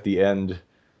then at the end,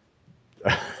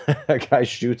 a guy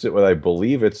shoots it with, I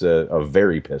believe it's a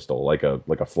Very pistol, like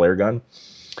a flare gun,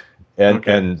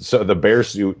 and so the bear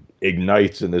suit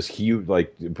ignites in this huge,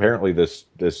 apparently this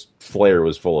flare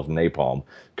was full of napalm,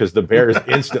 because the bear is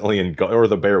instantly or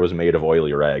the bear was made of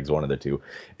oily rags, one of the two,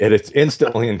 and it's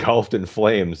instantly engulfed in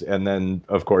flames. And then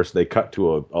of course they cut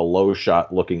to a low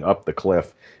shot looking up the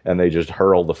cliff, and they just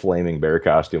hurl the flaming bear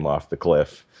costume off the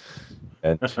cliff,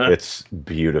 and it's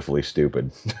beautifully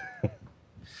stupid.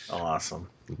 Awesome.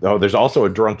 Oh, there's also a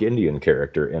drunk Indian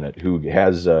character in it who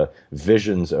has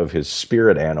visions of his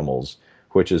spirit animals,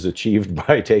 which is achieved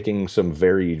by taking some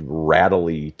very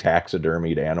rattly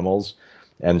taxidermied animals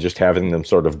and just having them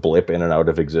sort of blip in and out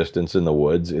of existence in the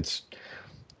woods. It's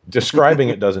describing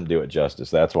it doesn't do it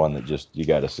justice. That's one that just, you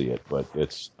got to see it, but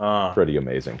it's pretty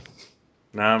amazing.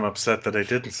 Now I'm upset that I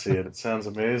didn't see it. It sounds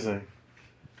amazing.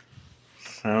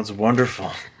 Sounds wonderful.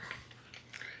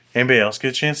 Anybody else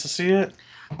get a chance to see it?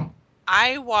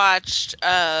 I watched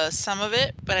some of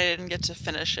it, but I didn't get to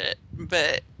finish it.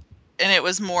 And it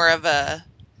was more of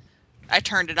I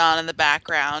turned it on in the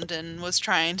background and was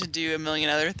trying to do a million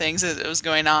other things as it was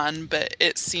going on, but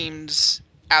it seemed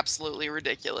absolutely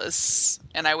ridiculous.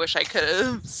 And I wish I could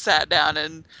have sat down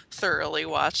and thoroughly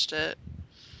watched it.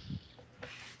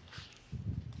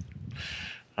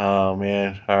 Oh,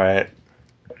 man. All right.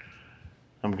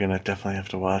 I'm going to definitely have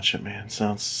to watch it, man.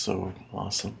 Sounds so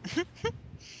awesome.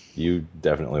 You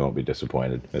definitely won't be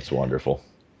disappointed. It's wonderful.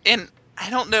 And I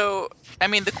don't know. I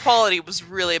mean, the quality was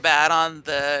really bad on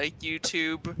the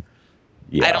YouTube.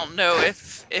 Yeah. I don't know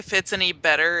if it's any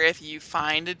better if you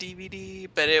find a DVD,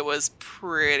 but it was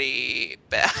pretty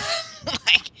bad.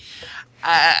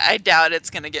 I doubt it's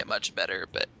going to get much better,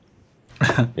 but...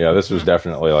 Yeah, this was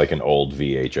definitely like an old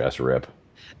VHS rip.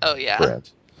 Oh, yeah.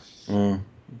 Print.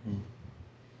 Mm-hmm.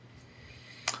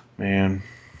 Man.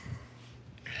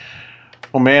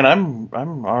 Well, man, I'm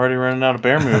already running out of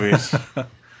bear movies.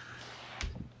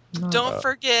 Don't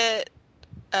forget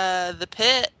The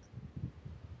Pit.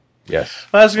 Yes.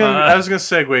 I was gonna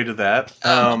segue to that.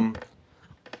 Well-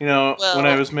 when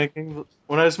I was making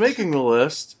the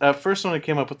list, at first when I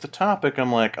came up with the topic,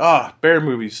 I'm like, bear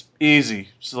movies, easy.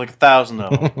 It's like 1,000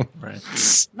 of them.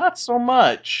 Right. Not so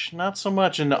much.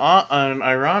 And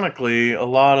ironically, a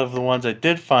lot of the ones I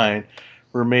did find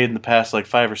were made in the past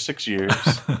 5 or 6 years,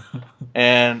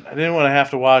 and I didn't want to have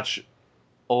to watch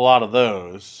a lot of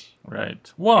those.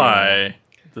 Right. Why?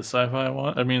 The sci-fi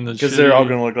one? I mean, Because they're all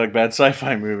going to look like bad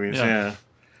sci-fi movies. Yeah.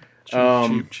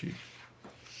 cheap.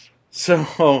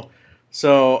 So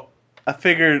I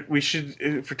figured we should,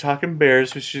 if we're talking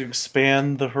bears, we should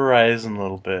expand the horizon a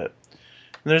little bit.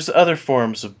 And there's other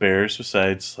forms of bears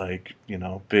besides,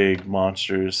 big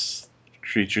monstrous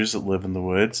creatures that live in the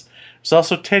woods. There's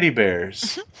also teddy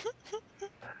bears.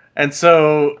 And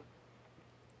so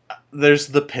there's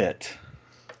The Pit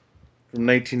from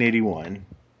 1981.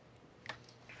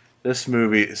 This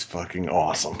movie is fucking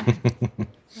awesome.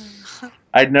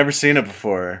 I'd never seen it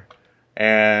before,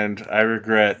 and I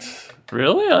regret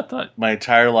Really? I thought... my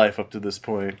entire life up to this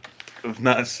point of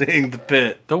not seeing The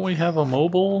Pit. Don't we have a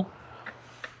mobile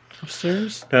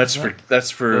upstairs? That's for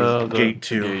The Gate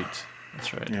 2. Gate.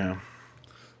 That's right. Yeah.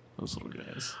 those little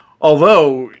guys.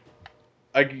 Although,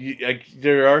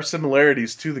 there are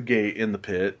similarities to the gate in the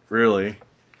pit. Really,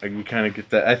 you kind of get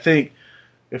that. I think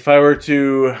if I were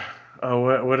to,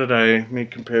 what did I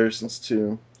make comparisons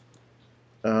to?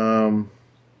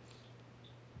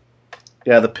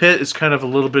 Yeah, the pit is kind of a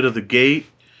little bit of the gate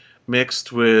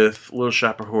mixed with Little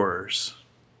Shop of Horrors.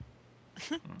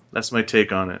 That's my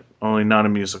take on it. Only not a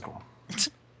musical.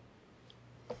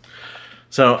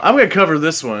 So I'm going to cover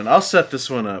this one. I'll set this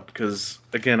one up because,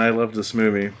 again, I love this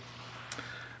movie.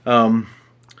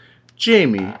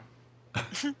 Jamie,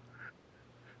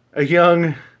 a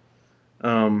young,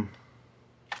 oh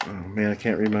man, I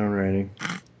can't read my own writing.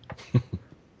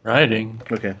 Writing.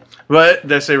 Okay, what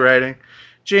did I say? Writing.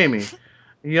 Jamie,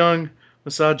 a young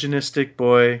misogynistic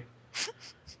boy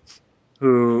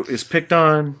who is picked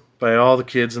on by all the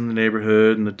kids in the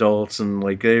neighborhood and adults, and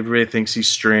like everybody thinks he's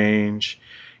strange.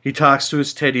 He talks to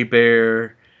his teddy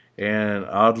bear, and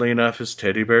oddly enough, his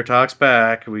teddy bear talks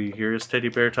back. We hear his teddy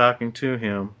bear talking to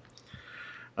him.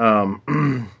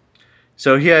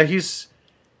 So yeah, he's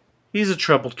a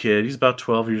troubled kid. He's about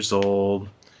 12 years old.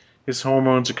 His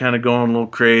hormones are kind of going a little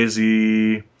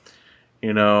crazy,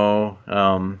 you know.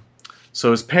 So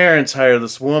his parents hire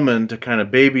this woman to kind of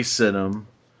babysit him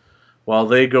while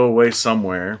they go away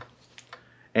somewhere,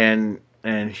 and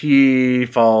he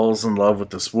falls in love with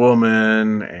this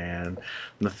woman, and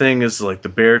the thing is, like, the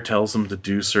bear tells him to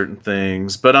do certain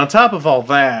things. But on top of all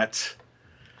that,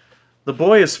 the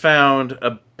boy has found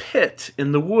a pit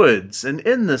in the woods, and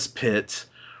in this pit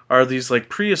are these, like,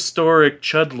 prehistoric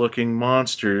chud-looking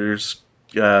monsters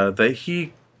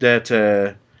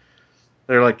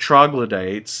they're like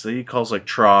troglodytes that he calls, like,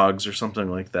 trogs or something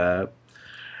like that.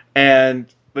 And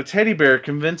the teddy bear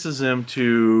convinces him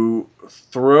to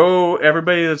throw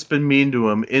everybody that's been mean to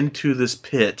him into this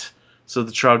pit. So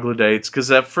the troglodytes,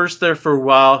 because at first there for a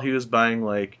while he was buying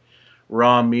like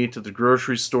raw meat at the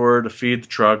grocery store to feed the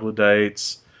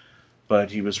troglodytes,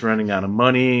 but he was running out of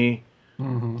money,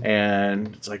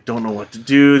 and it's like, don't know what to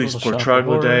do. These Little poor Shop of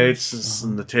troglodytes, Horrors.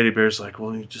 and the teddy bear's like,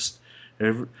 well, you just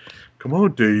come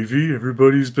on, Davey.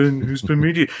 Who's been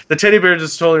mean to you? The teddy bear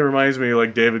just totally reminds me of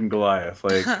like David and Goliath.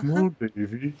 Like, come on,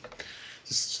 Davey.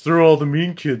 Just throw all the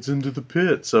mean kids into the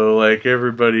pit. So like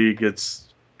everybody gets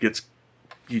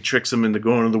he tricks them into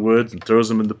going to the woods and throws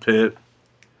them in the pit.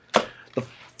 The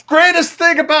greatest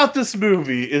thing about this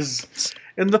movie is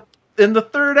in the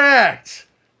third act,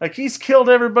 like, he's killed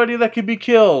everybody that could be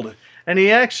killed. And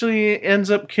he actually ends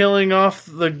up killing off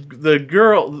the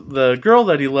girl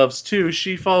that he loves too.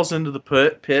 She falls into the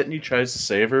pit, and he tries to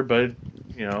save her, but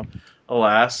you know,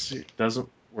 alas, it doesn't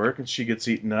work, and she gets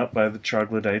eaten up by the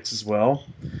troglodytes as well.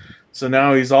 So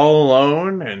now he's all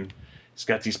alone, and he's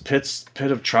got these pit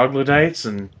of troglodytes,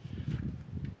 and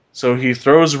so he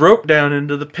throws rope down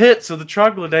into the pit so the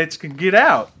troglodytes can get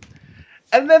out.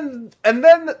 And then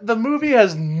the movie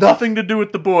has nothing to do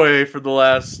with the boy for the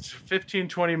last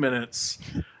 15-20 minutes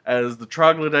as the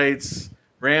troglodytes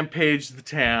rampage the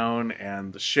town,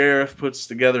 and the sheriff puts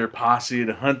together a posse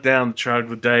to hunt down the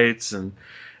troglodytes, and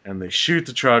they shoot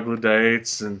the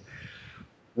troglodytes, and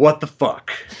what the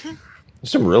fuck?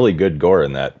 There's some really good gore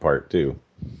in that part too.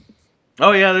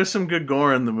 Oh yeah, there's some good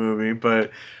gore in the movie,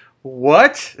 but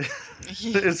what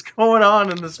is going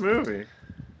on in this movie?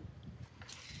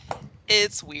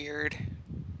 It's weird.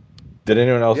 Did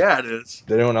anyone else? Yeah, it is.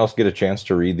 Did anyone else get a chance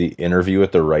to read the interview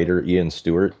with the writer Ian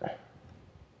Stewart?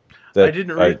 I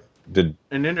didn't read Did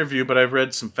an interview, but I've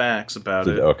read some facts about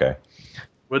it. okay.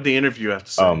 What did the interview have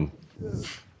to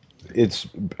say?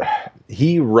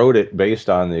 He wrote it based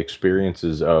on the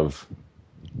experiences of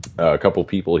a couple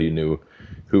people he knew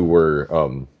who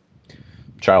were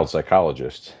child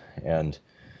psychologists, and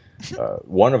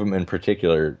one of them in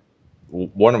particular,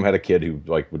 one of them had a kid who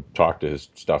like would talk to his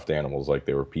stuffed animals like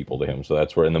they were people to him. So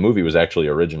that's where, and the movie was actually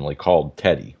originally called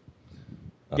Teddy.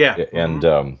 Yeah, and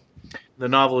the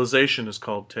novelization is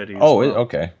called Teddy. as oh, well.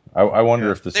 okay. I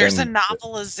wonder if the There's same. a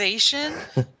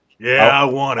novelization. Yeah, I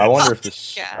want it. I wonder if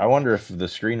the Yeah. I wonder if the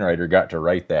screenwriter got to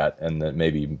write that and then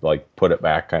maybe like put it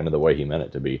back kind of the way he meant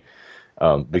it to be,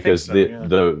 because so, yeah.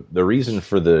 the reason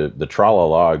for the Trala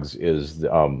logs is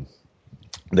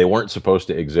they weren't supposed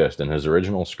to exist in his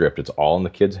original script. It's all in the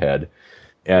kid's head,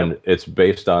 and it's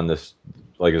based on this,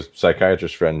 like, a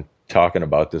psychiatrist friend talking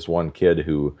about this one kid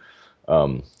who,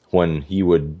 when he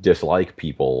would dislike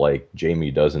people like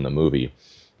Jamie does in the movie,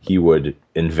 he would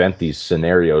invent these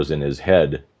scenarios in his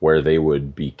head where they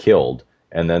would be killed,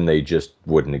 and then they just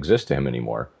wouldn't exist to him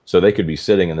anymore. So they could be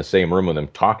sitting in the same room with him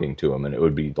talking to him, and it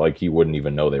would be like he wouldn't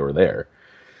even know they were there.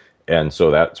 And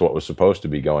so that's what was supposed to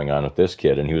be going on with this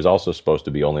kid. And he was also supposed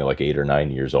to be only like 8 or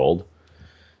 9 years old.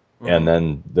 And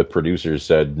then the producers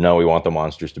said, no, we want the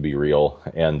monsters to be real.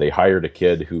 And they hired a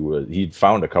kid who he'd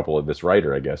found a couple of this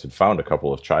writer, I guess, had found a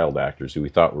couple of child actors who he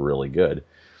thought were really good.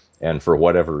 And for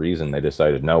whatever reason, they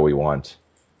decided, no, we want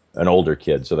an older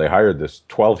kid. So they hired this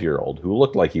 12-year-old who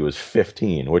looked like he was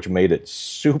 15, which made it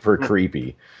super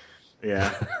creepy.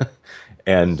 Yeah.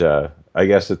 And I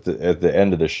guess at the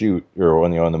end of the shoot, or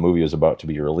when the movie was about to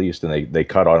be released, and they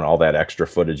cut on all that extra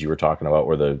footage you were talking about,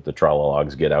 where the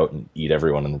Trolologs get out and eat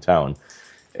everyone in the town.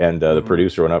 And the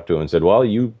producer went up to him and said, "Well,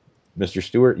 you, Mr.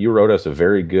 Stewart, you wrote us a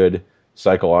very good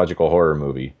psychological horror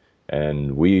movie,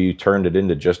 and we turned it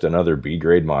into just another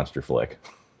B-grade monster flick."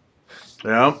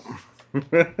 Yep.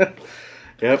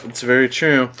 Yep, it's very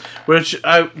true. Which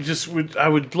I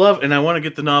would love, and I want to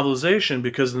get the novelization,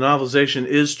 because the novelization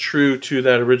is true to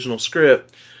that original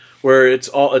script, where it's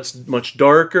much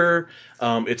darker.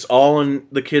 It's all in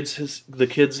the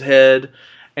kid's head,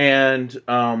 and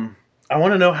I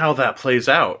want to know how that plays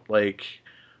out. Like,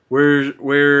 where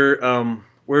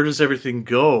does everything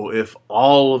go if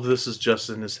all of this is just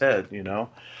in his head? You know.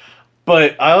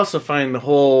 But I also find the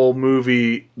whole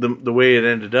movie, the way it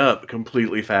ended up,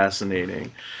 completely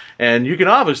fascinating, and you can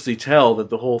obviously tell that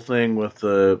the whole thing with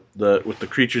the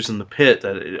creatures in the pit,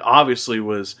 that it obviously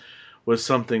was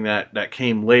something that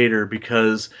came later,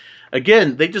 because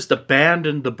again, they just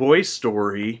abandoned the boy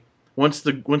story once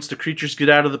the creatures get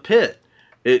out of the pit.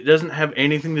 It doesn't have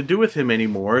anything to do with him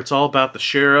anymore. It's all about the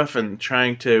sheriff and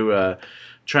trying to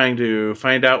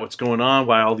find out what's going on,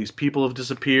 why all these people have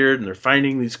disappeared, and they're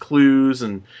finding these clues,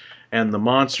 and the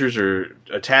monsters are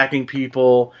attacking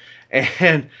people,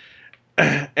 and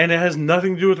it has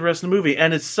nothing to do with the rest of the movie.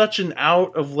 And it's such an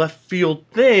out of left field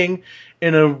thing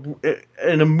in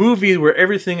a movie where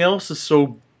everything else is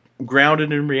so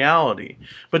grounded in reality.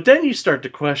 But then you start to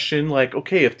question, like,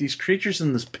 okay, if these creatures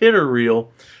in this pit are real,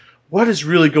 what is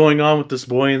really going on with this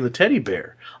boy and the teddy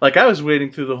bear? Like, I was waiting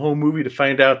through the whole movie to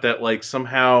find out that, like,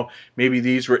 somehow maybe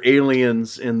these were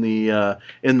aliens in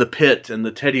the pit, and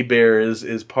the teddy bear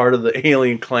is part of the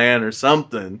alien clan or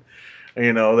something.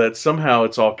 You know, that somehow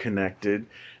it's all connected.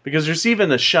 Because there's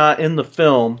even a shot in the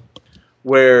film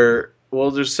where,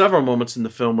 well, there's several moments in the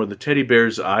film where the teddy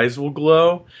bear's eyes will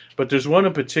glow, but there's one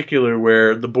in particular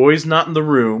where the boy's not in the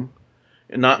room,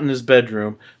 not in his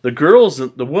bedroom.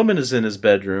 The woman is in his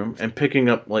bedroom and picking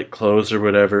up like clothes or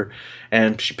whatever,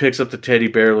 and she picks up the teddy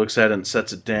bear, looks at it, and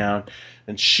sets it down.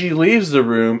 And she leaves the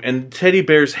room, and the teddy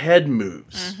bear's head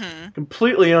moves,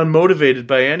 completely unmotivated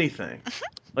by anything.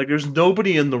 Like, there's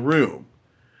nobody in the room,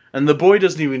 and the boy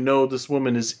doesn't even know this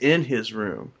woman is in his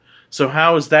room. So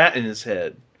how is that in his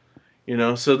head? You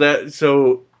know, so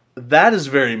that is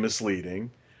very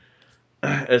misleading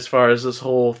as far as this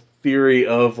whole theory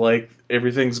of, like,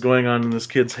 everything's going on in this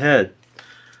kid's head.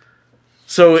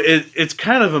 So it's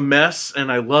kind of a mess,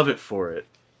 and I love it for it.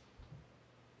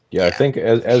 Yeah, I think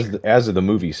as the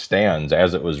movie stands,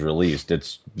 as it was released,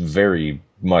 it's very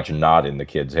much not in the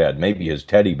kid's head. Maybe his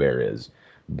teddy bear is,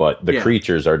 but the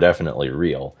creatures are definitely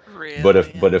real. But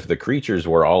if the creatures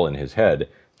were all in his head,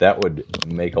 that would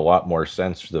make a lot more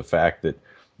sense for the fact that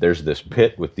there's this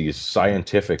pit with these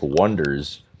scientific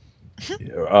wonders,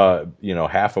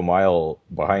 half a mile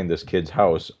behind this kid's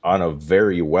house on a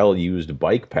very well-used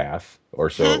bike path, or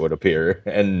so it would appear,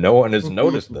 and no one has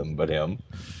noticed them but him.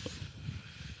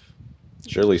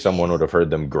 Surely someone would have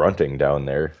heard them grunting down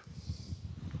there.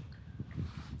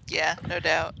 Yeah, no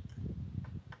doubt.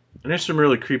 And there's some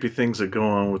really creepy things that go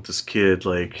on with this kid.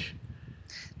 Like,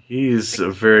 he's a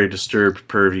very disturbed,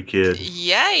 pervy kid.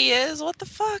 Yeah, he is. What the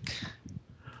fuck?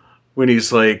 When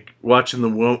he's, like, watching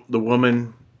the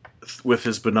woman with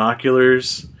his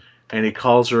binoculars, and he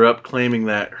calls her up claiming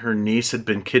that her niece had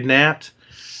been kidnapped,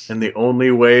 and the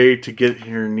only way to get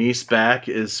her niece back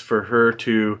is for her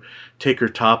to take her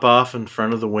top off in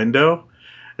front of the window.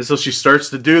 And so she starts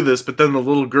to do this, but then the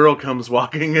little girl comes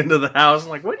walking into the house, and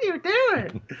like, what are you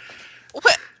doing?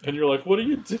 What? And you're like, what are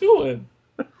you doing?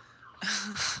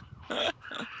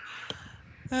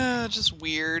 Just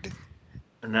weird.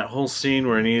 And that whole scene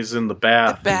where he's in the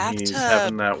bath, and he's bathtub.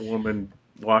 having that woman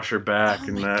wash her back,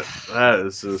 and that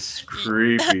is just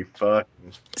creepy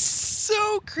fucking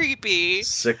So creepy.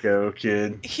 sicko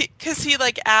kid. Because he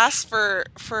like asked for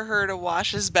her to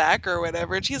wash his back or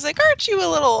whatever, and she's like, "Aren't you a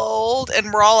little old?"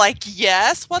 And we're all like,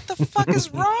 "Yes." What the fuck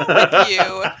is wrong with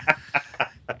you?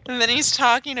 And then he's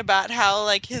talking about how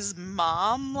like his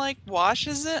mom like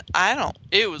washes it.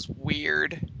 It was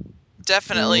weird.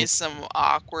 Definitely some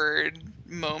awkward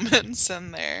moments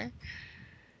in there.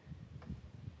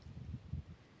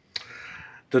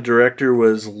 The director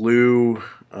was Lou.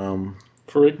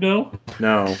 Ferrigno?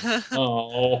 No,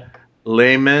 Oh.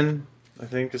 Lehman. I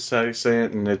think is how you say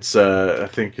it, and it's I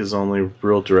think his only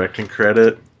real directing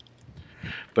credit.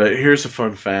 But here's a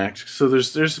fun fact: so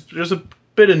there's a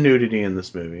bit of nudity in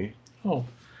this movie. Oh,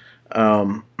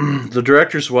 The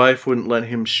director's wife wouldn't let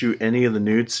him shoot any of the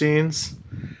nude scenes,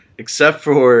 except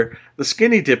for the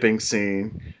skinny dipping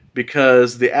scene,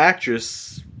 because the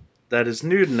actress that is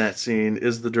nude in that scene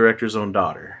is the director's own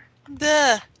daughter.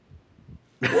 Duh.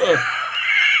 what?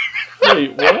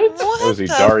 Wait, what? What Was he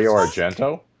the Dario fuck?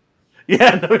 Argento?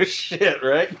 Yeah, no shit,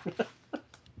 right?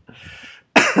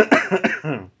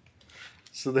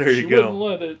 So there She you wouldn't go.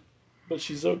 let it, but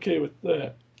she's okay with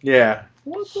that. Yeah.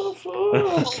 What the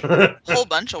fuck? Whole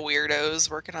bunch of weirdos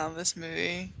working on this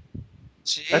movie.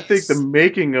 Jeez. I think the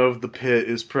making of The Pit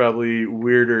is probably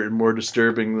weirder and more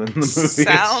disturbing than the movie.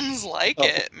 sounds like Oh.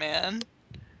 it, man.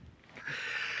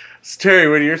 So, Terry,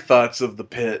 what are your thoughts of The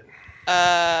Pit?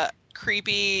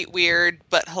 Creepy, weird,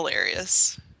 but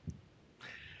hilarious.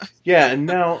 Yeah, and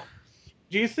now,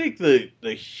 do you think the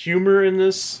humor in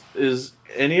this is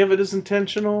any of it is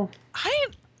intentional? I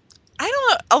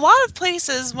don't know. A lot of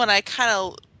places when I kind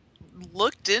of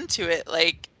looked into it,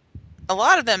 like a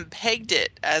lot of them pegged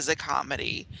it as a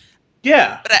comedy,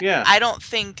 Yeah, but yeah. I don't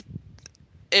think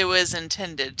it was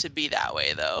intended to be that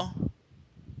way, though.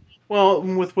 Well,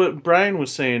 with what Brian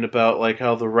was saying about like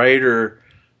how the writer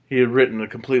he had written a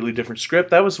completely different script,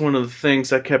 that was one of the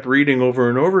things I kept reading over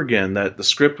and over again, that the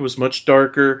script was much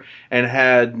darker and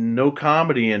had no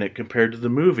comedy in it compared to the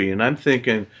movie. And I'm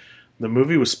thinking the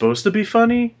movie was supposed to be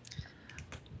funny?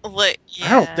 Like, I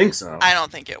don't yeah, think so. I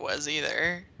don't think it was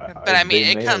either. But I mean,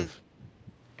 They it may comes have-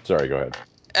 Sorry, go ahead.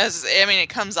 it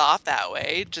comes off that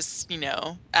way, just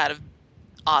out of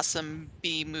awesome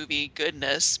B movie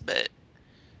goodness. But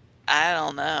I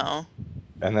don't know.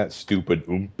 And that stupid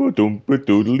oompa doompa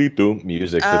doodly doom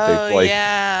music that Oh they like.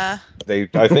 yeah,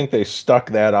 I think they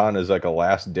stuck that on as like a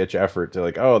last ditch effort to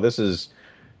like, oh,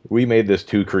 we made this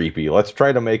too creepy. Let's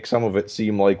try to make some of it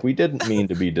seem like we didn't mean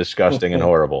to be disgusting and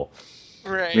horrible.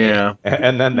 right. Yeah.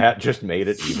 And then that just made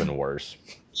it even worse.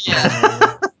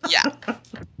 Yeah. Yeah.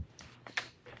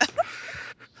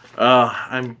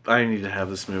 I need to have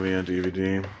this movie on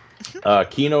DVD.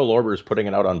 Kino Lorber's putting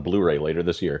it out on Blu-ray later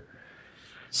this year.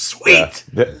 Sweet.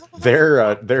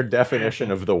 Their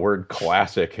definition of the word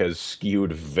classic has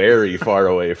skewed very far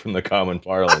away from the common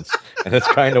parlance, and it's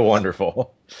kind of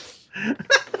wonderful.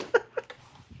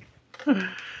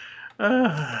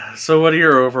 So what are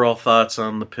your overall thoughts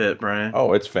on The Pit, Brian?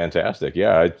 Oh, it's fantastic.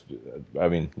 Yeah, I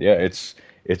mean, yeah,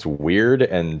 it's weird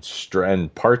and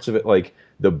parts of it, like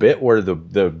the bit where the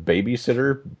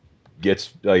babysitter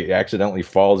gets like accidentally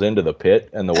falls into the pit,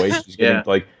 and the way she's getting Yeah.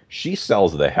 like she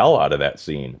sells the hell out of that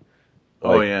scene.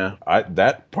 Oh, Like, yeah.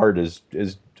 that part is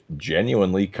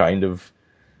genuinely kind of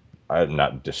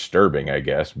not disturbing, I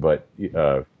guess, but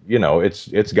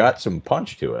it's got some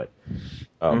punch to it.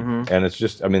 And it's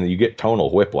just, I mean, you get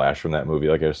tonal whiplash from that movie.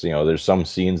 Like I was, there's some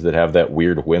scenes that have that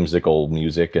weird whimsical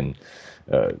music, and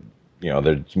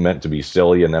they're meant to be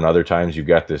silly, and then other times you've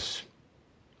got this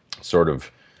sort of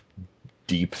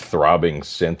deep throbbing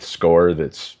synth score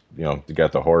that's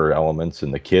got the horror elements,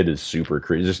 and the kid is super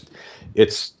creepy. Just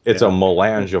it's a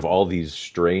melange of all these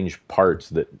strange parts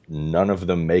that none of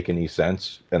them make any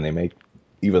sense, and they make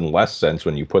even less sense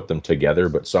when you put them together,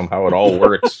 but somehow it all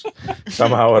works.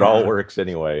 Somehow it all works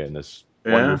anyway, and this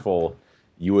wonderful,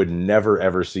 you would never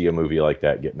ever see a movie like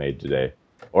that get made today.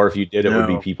 Or if you did, it would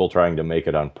be No. people trying to make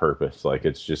it on purpose. Like,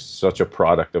 it's just such a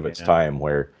product of its time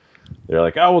where they're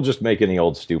like, oh, we'll just make any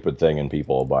old stupid thing and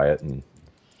people will buy it. And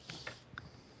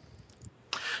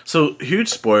So, huge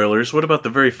spoilers. What about the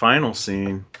very final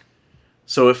scene?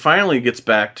 So it finally gets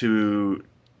back to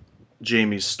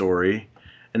Jamie's story,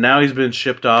 and now he's been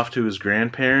shipped off to his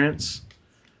grandparents,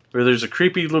 where there's a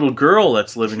creepy little girl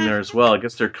that's living there as well. I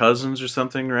guess they're cousins or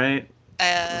something, right?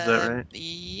 Is that right?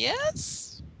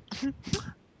 Yes.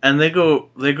 And they go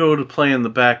to play in the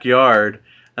backyard,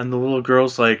 and the little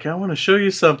girl's like, I want to show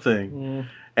you something.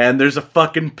 And there's a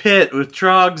fucking pit with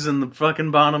trogs in the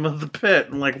fucking bottom of the pit.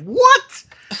 I'm like, what?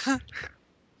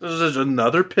 There's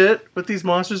another pit with these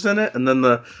monsters in it? And then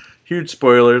the huge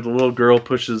spoiler, the little girl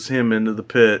pushes him into the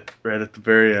pit right at the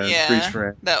very end. Yeah. Freeze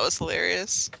frame. That was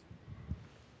hilarious.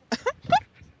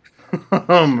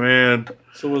 Oh, man.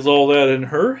 So was all that in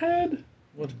her head?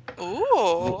 What?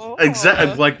 Ooh.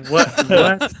 Exactly. Like, what?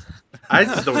 What? I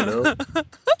just don't know.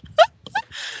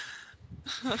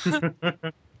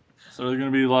 So there's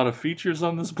going to be a lot of features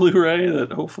on this Blu-ray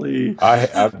that hopefully.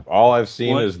 all I've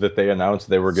seen What? is that they announced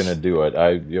they were going to do it.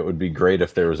 It would be great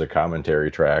if there was a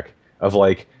commentary track of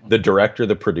like the director,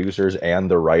 the producers, and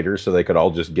the writers, so they could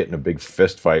all just get in a big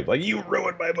fist fight. Like, you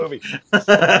ruined my movie.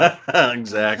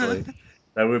 Exactly.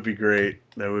 That would be great.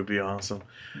 That would be awesome.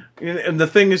 And the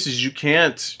thing is you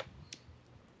can't.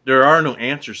 There are no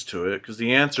answers to it because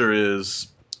the answer is,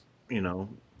 It's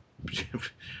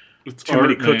too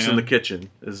many art, cooks in man. the kitchen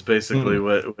is basically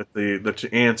what the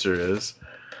answer is.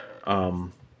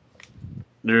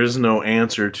 There is no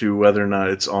answer to whether or not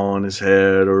it's all in his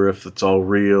head or if it's all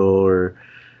real or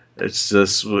it's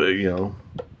just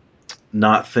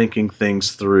not thinking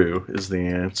things through is the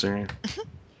answer.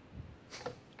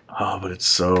 Oh, but it's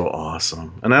so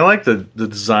awesome, and I like the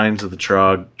designs of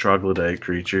the troglodyte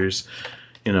creatures.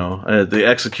 The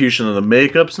execution of the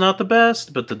makeup's not the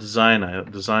best, but the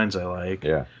designs I like.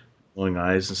 Yeah. Glowing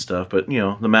eyes and stuff, but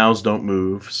the mouths don't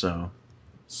move, so.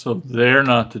 So they're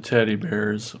not the teddy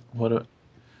bears.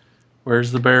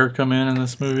 Where's the bear come in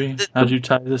this movie? How'd you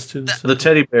tie this to the The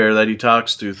teddy bear that he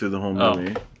talks to through the whole Oh.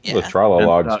 movie. Yeah. The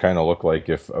Trolologs And- kind of look like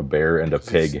if a bear and a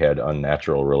pig had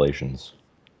unnatural relations.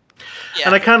 Yeah.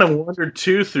 And I kind of wondered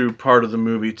too through part of the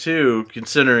movie too,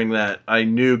 considering that I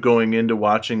knew going into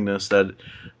watching this that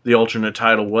the alternate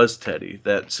title was Teddy.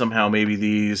 That somehow maybe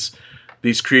these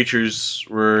creatures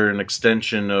were an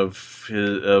extension of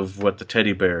what the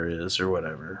teddy bear is or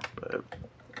whatever.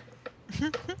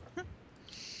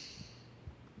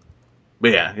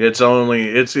 But yeah, it's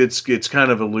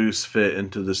kind of a loose fit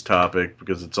into this topic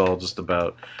because it's all just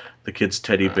about the kid's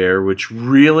teddy bear, which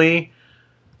really,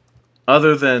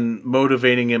 other than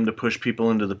motivating him to push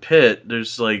people into the pit,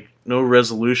 there's like no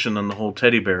resolution on the whole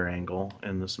teddy bear angle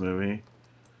in this movie.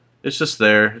 It's just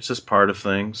there. It's just part of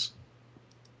things.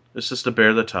 It's just a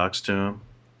bear that talks to him.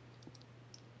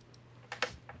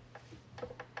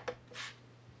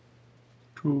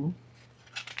 Cool.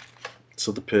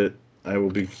 So the pit, I will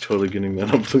be totally getting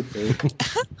that up there.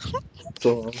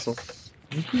 So awesome.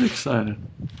 I'm pretty excited.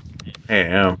 I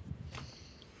am.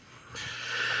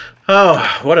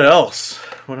 Oh, what else?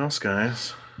 What else,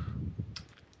 guys?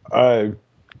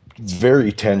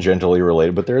 Very tangentially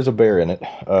related, but there is a bear in it.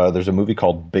 There's a movie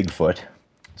called Bigfoot.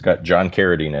 It's got John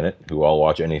Carradine in it, who I'll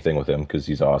watch anything with him because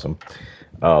he's awesome.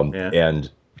 Yeah. And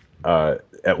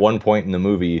at one point in the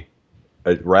movie,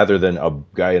 rather than a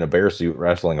guy in a bear suit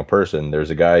wrestling a person, there's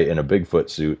a guy in a Bigfoot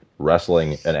suit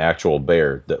wrestling an actual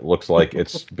bear that looks like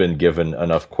it's been given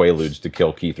enough Quaaludes to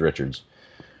kill Keith Richards.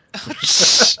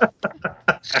 That's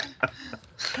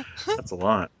a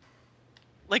lot.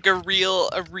 Like a real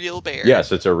bear.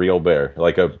 Yes, it's a real bear,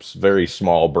 like a very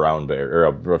small brown bear,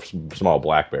 or a small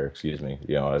black bear, excuse me.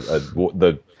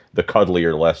 The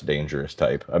cuddlier, less dangerous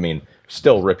type. I mean,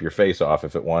 still rip your face off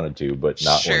if it wanted to, but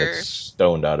not when Sure. it's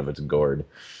stoned out of its gourd.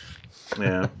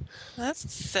 Yeah.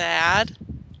 That's sad.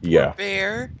 Yeah.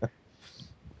 Bear.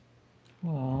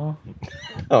 Aw.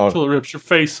 Oh, Until it rips your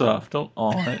face off. Don't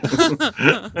aw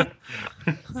it.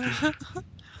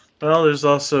 Well, there's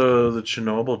also the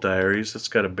Chernobyl Diaries. That's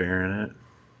got a bear in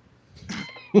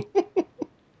it.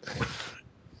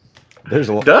 there's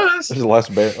It does. less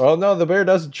bear. Well, no, the bear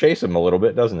does chase him a little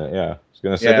bit, doesn't it? Yeah. I was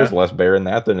gonna say Yeah. there's less bear in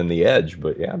that than in The Edge,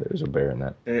 but yeah, there's a bear in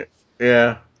that.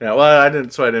 Yeah. Yeah. Well, I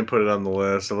didn't put it on the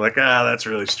list. I'm like, that's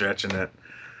really stretching it.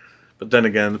 But then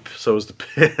again, so is the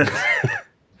pit.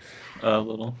 A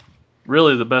little.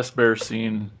 Really, the best bear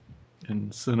scene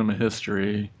in cinema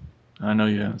history. I know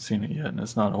you haven't seen it yet, and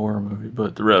it's not a horror movie,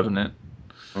 but The Revenant.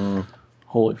 Mm.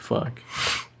 Holy fuck.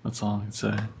 That's all I can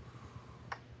say.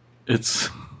 It's.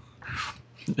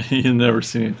 You've never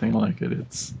seen anything like it.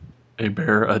 It's a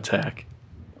bear attack.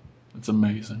 It's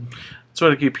amazing. That's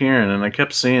what I keep hearing, and I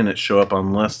kept seeing it show up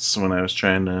on lists when I was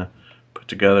trying to put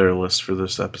together a list for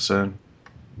this episode.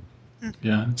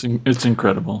 Yeah, it's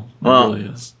incredible. It Well- really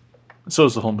is. So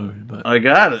is the whole movie, but I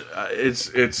got it.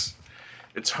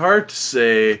 It's hard to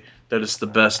say that it's the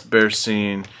best bear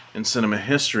scene in cinema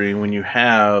history when you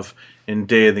have in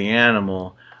Day of the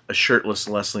Animal a shirtless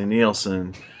Leslie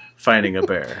Nielsen fighting a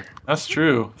bear. that's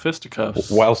true. Fisticuffs.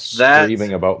 While That's-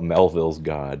 screaming about Melville's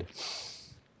God.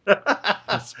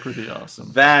 That's pretty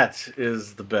awesome. That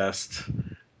is the best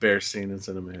bear scene in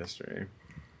cinema history.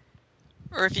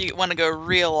 Or if you want to go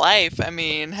real life, I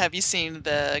mean, have you seen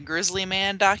the Grizzly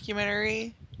Man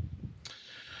documentary?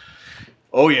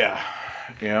 Oh yeah,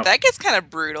 yeah. That gets kind of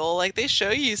brutal. Like they show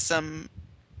you some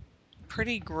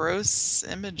pretty gross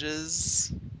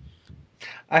images.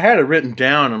 I had it written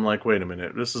down. I'm like, wait a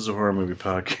minute, this is a horror movie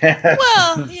podcast.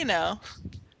 Well, you know,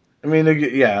 I mean,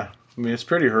 yeah. I mean, it's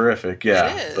pretty horrific.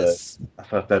 Yeah, it but is. I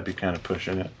thought that'd be kind of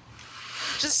pushing it.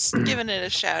 Just giving it a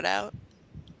shout out.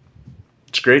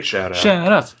 It's a great shout out. Shut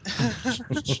up.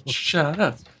 Shut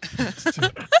up.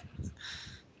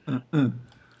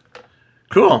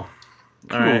 Cool. All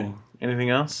right. Cool. Anything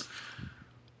else?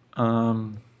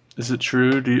 Is it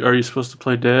true? Are you supposed to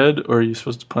play dead, or are you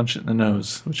supposed to punch it in the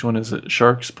nose? Which one is it?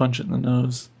 Sharks punch it in the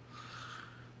nose.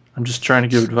 I'm just trying to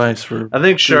give advice for. I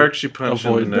think sharks you punch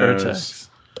in avoid the bear nose, attacks.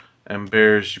 and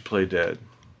bears you play dead.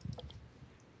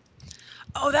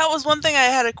 Oh, that was one thing I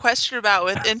had a question about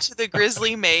with Into the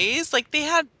Grizzly Maze. Like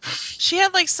she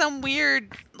had like some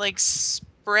weird like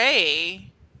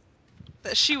spray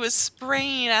that she was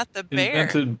spraying at the bear.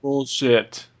 Invented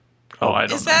bullshit. Oh, I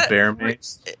don't Is know. that Bear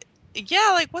mace.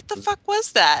 Yeah, like what the fuck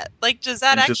was that? Like, does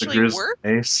that Into the actually grizzly work?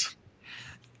 mace.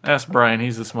 Ask Brian.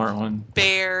 He's the smart one.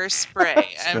 Bear spray.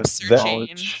 I'm Got searching.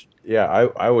 knowledge. Yeah,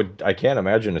 I can't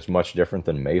imagine it's much different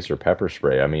than mace or pepper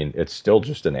spray. I mean, it's still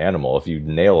just an animal. If you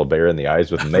nail a bear in the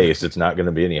eyes with mace, it's not going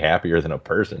to be any happier than a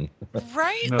person.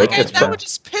 Right? No, Like it's that prob- would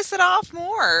just piss it off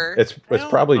more. It's I don't-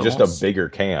 probably just a Almost. bigger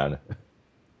can.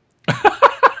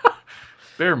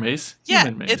 Bear mace. Yeah,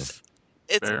 Human mace.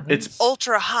 it's Bear mace. It's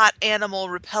ultra hot animal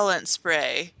repellent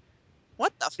spray.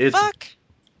 What the It's- fuck?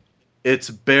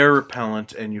 It's bear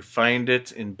repellent, and you find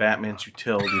it in Batman's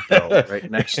utility belt,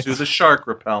 right next to the shark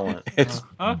repellent. It's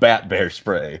Huh? bat bear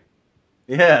spray.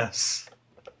 Yes.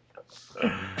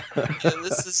 Yeah,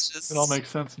 this is just It all makes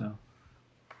sense now.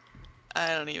 I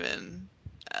don't even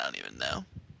know.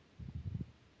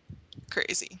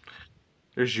 Crazy.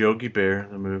 There's Yogi Bear,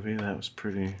 the movie. That was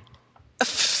pretty.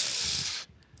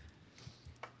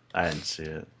 I didn't see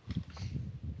it.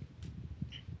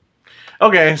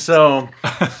 Okay, so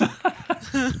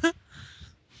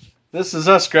this is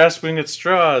us grasping at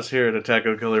straws here at a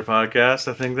Taco Killer Podcast.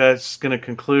 I think that's going to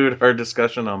conclude our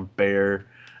discussion on bear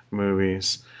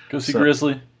movies. Go see So-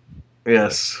 Grizzly.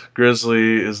 Yes,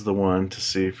 Grizzly is the one to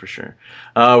see for sure.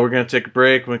 We're going to take a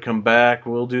break. When we come back,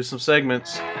 we'll do some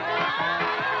segments.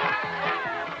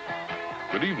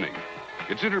 Good evening.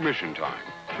 It's intermission time.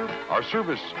 Our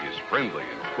service is friendly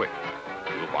and quick.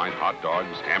 You'll find hot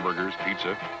dogs, hamburgers,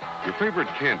 pizza, your favorite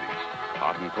candies,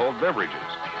 hot and cold beverages,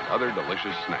 and other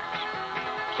delicious snacks.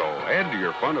 So add to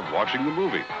your fun of watching the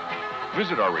movie.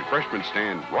 Visit our refreshment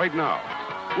stand right now.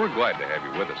 We're glad to have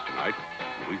you with us tonight.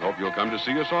 and we hope you'll come to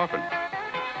see us often.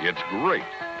 It's great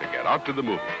to get out to the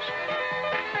movies.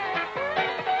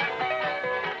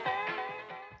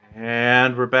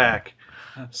 And we're back.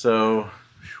 So,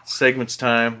 segments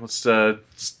time. Let's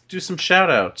do some shout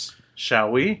outs, shall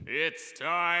we? It's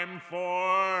time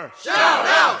for Shout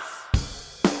outs!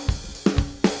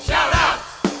 Shout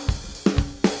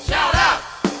outs! Shout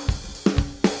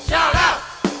outs! Shout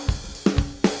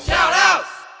outs! Shout outs!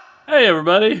 Hey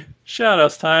everybody, shout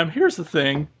outs time. Here's the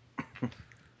thing.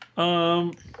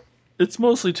 It's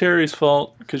mostly Terry's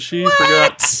fault because she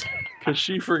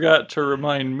forgot to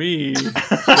remind me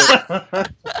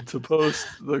to post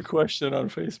the question on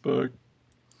Facebook.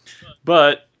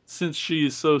 But since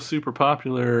she's so super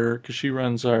popular, because she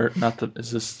runs our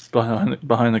is this behind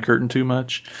the curtain too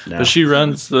much? No. But she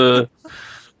runs the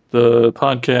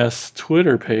podcast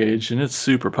Twitter page, and it's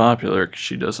super popular because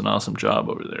she does an awesome job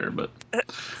over there. But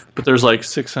there's like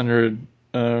 600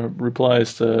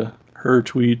 replies to her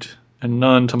tweet and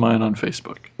none to mine on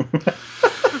Facebook.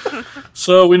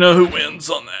 So we know who wins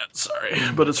on that. Sorry,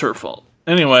 but it's her fault.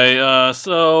 Anyway,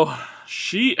 so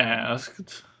she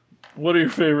asked, what are your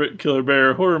favorite Killer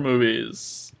Bear horror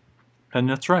movies? And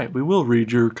that's right, we will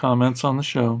read your comments on the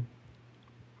show.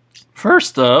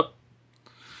 First up,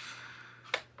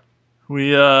 we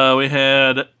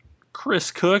had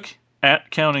Chris Cook at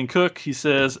Counting Cook. He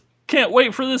says, can't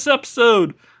wait for this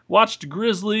episode. Watched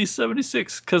Grizzly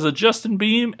 76 because of Justin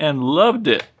Beam and loved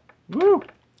it. Woo!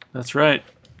 That's right.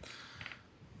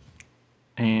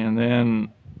 And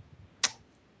then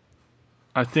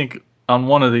I think on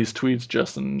one of these tweets,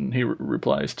 Justin, he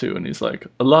replies too, and he's like,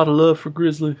 a lot of love for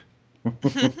Grizzly.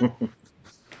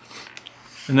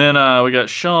 And then we got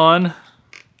Sean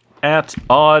at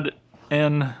Odd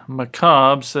N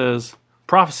Macabre says,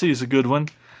 Prophecy is a good one.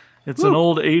 It's an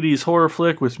old 80s horror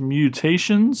flick with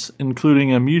mutations,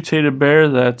 including a mutated bear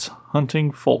that's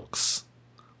hunting folks.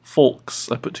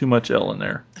 Folks. I put too much L in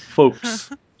there.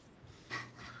 Folks.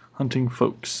 Hunting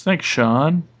folks. Thanks,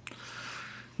 Sean.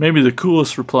 Maybe the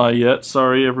coolest reply yet.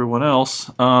 Sorry, everyone else.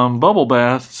 Bubble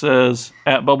Bath says,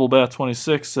 at Bubble Bath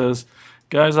 26 says,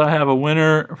 guys, I have a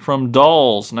winner from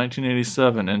Dolls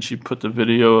 1987. And she put the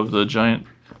video of the giant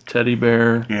teddy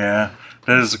bear. Yeah,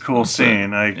 that is a cool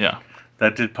scene. Yeah.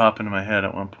 That did pop into my head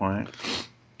at one point.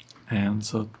 And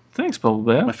so, thanks, Bubble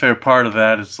My Bath. favorite part of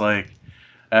that is like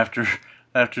after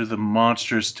the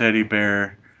monstrous teddy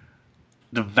bear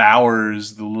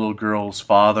devours the little girl's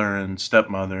father and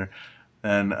stepmother,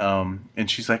 and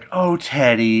she's like, "Oh,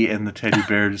 Teddy," and the teddy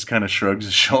bear just kind of shrugs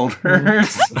his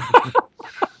shoulders.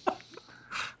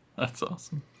 That's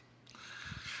awesome.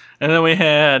 And then we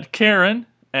had Karen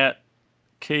at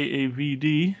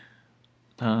KAVD.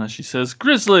 She says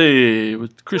Grizzly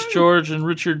with Chris George and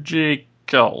Richard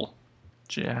Jackal.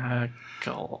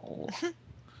 Jackal.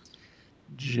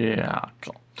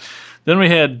 Then we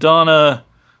had Donna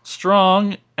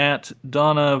Strong at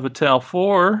Donna Vital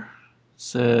 4.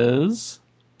 Says,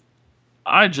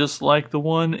 I just like the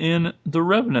one in the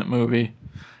Revenant movie.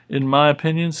 In my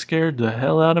opinion, scared the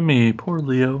hell out of me. Poor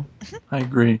Leo. I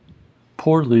agree.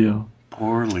 Poor Leo.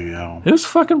 Poor Leo. It was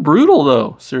fucking brutal,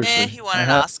 though. Seriously. He won an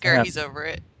Oscar. He's over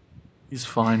it. He's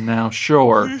fine now,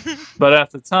 sure. But at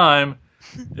the time,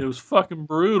 it was fucking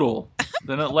brutal.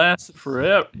 Then it lasted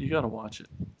forever. You gotta watch it.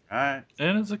 All right.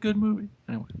 And it's a good movie.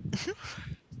 Anyway.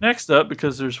 Next up,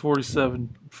 because there's 47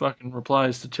 fucking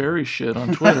replies to Terry's shit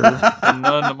on Twitter, and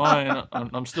none to mine,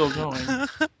 I'm still going.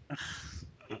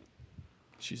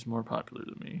 She's more popular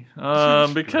than me.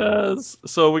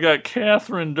 So we got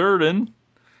Catherine Durden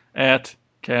at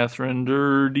Catherine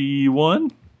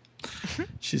Durdy1.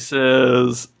 She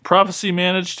says, prophecy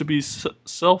managed to be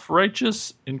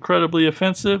self-righteous, incredibly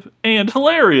offensive, and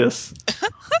hilarious.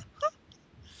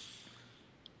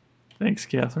 Thanks,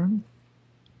 Catherine.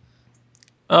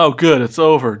 Oh, good. It's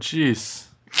over. Jeez.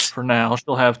 For now.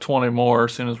 She'll have 20 more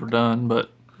as soon as we're done.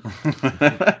 But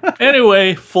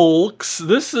anyway, folks,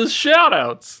 this is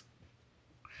shout-outs.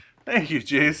 Thank you,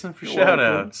 Jason, for You're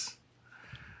shout-outs.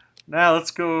 Now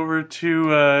let's go over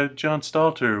to John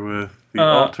Stalter with the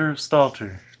Altar of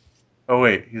Stalter. Oh,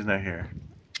 wait. He's not here.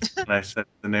 And I said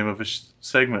the name of his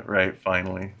segment right,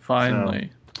 finally.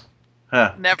 Finally.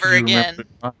 So, Never again.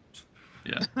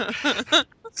 Yeah.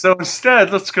 So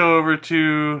instead, let's go over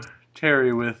to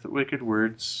Terry with Wicked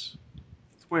Words.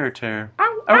 Swear, Terry.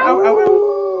 Ow, ow, ow, ow, ow.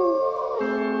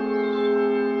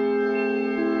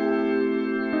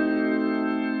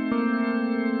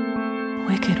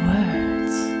 Wicked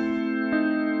Words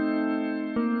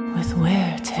with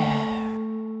Wear Tear.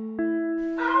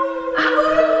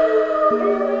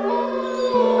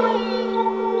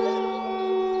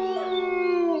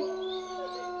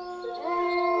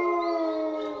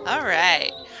 All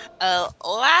right.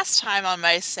 Last time on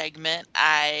my segment,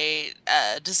 I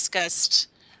discussed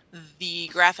the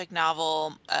graphic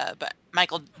novel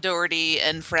Michael Dougherty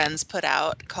and friends put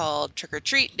out called Trick or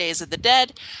Treat, Days of the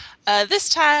Dead. This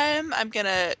time, I'm going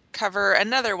to cover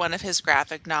another one of his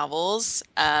graphic novels.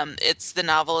 It's the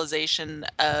novelization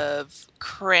of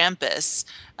Krampus.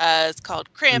 It's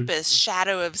called Krampus,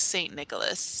 Shadow of St.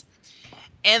 Nicholas.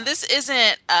 And this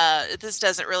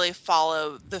doesn't really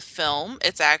follow the film.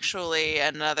 It's actually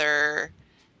another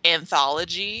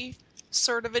anthology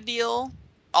sort of a deal,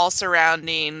 all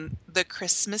surrounding the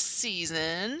Christmas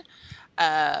season,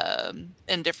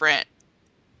 and different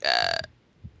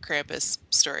Krampus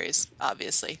stories,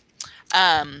 obviously.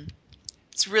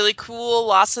 It's really cool.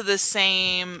 Lots of the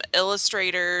same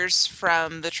illustrators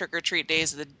from the Trick or Treat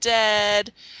Days of the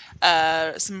Dead.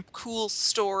 Some cool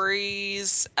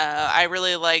stories. I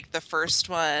really like the first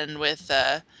one with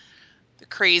the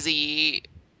crazy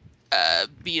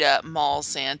beat up mall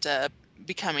Santa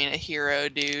becoming a hero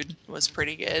dude. Was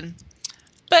pretty good.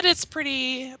 But it's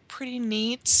pretty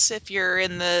neat if you're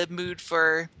in the mood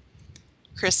for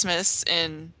Christmas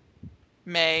in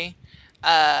May.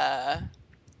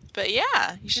 But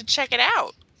yeah, you should check it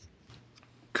out.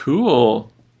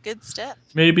 Cool. Good stuff.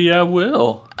 Maybe I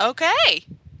will. Okay.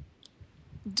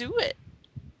 Do it.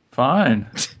 Fine.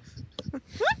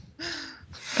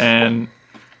 And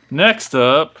next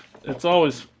up, it's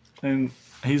always, and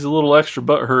he's a little extra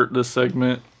butthurt this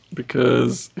segment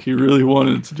because he really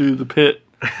wanted to do the pit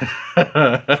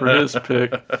for his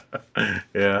pick.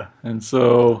 Yeah. And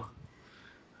so,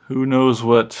 who knows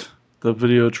what the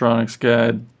Videotronics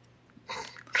guide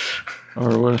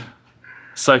or what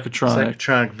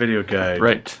Psychotronic video guide.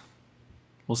 Right.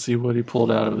 We'll see what he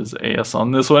pulled out of his ass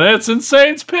on this one. It's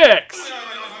Insane's Picks!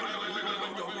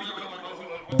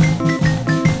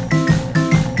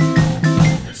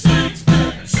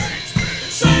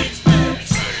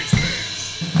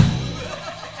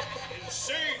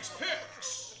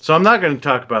 So I'm not going to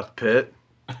talk about the pit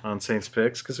on Saints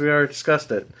Picks because we already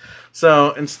discussed it.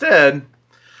 So instead,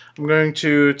 I'm going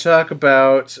to talk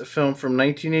about a film from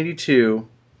 1982.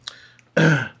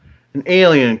 An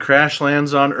alien crash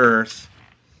lands on Earth,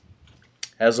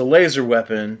 has a laser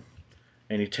weapon,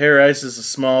 and he terrorizes a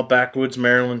small backwoods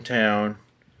Maryland town.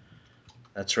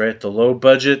 That's right, the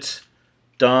low-budget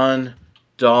Don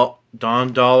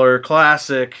Dollar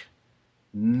classic,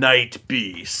 Night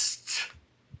Beast.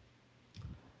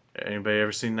 Anybody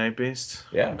ever seen Night Beast?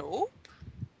 Yeah. No.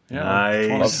 Yeah,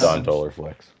 Nice. Love Don Doller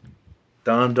flicks.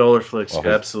 Don Dollar flicks, Well,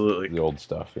 his- absolutely. The old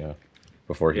stuff, yeah.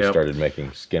 Before he Yep. started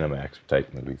making Skinamax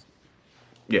type movies.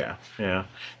 Yeah, yeah.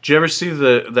 Did you ever see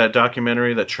that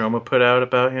documentary that Troma put out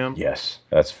about him? Yes,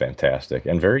 that's fantastic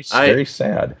and very I- very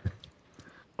sad.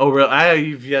 Oh, really?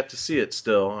 I've yet to see it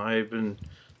still. I've been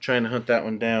trying to hunt that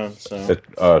one down. So.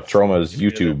 Troma's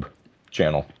YouTube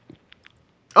channel.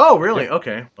 Oh, really?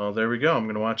 Okay. Well, there we go. I'm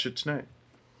going to watch it tonight.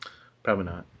 Probably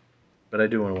not, but I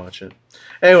do want to watch it.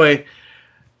 Anyway,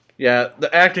 yeah,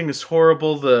 the acting is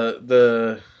horrible.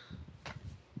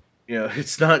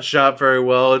 It's not shot very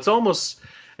well. It's almost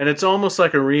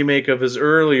like a remake of his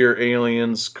earlier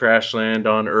Aliens Crash Land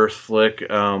on Earth flick.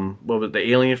 What was it, the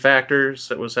Alien Factors?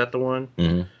 Was that the one?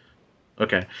 Mm-hmm.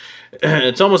 Okay,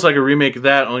 it's almost like a remake of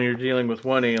that. Only you're dealing with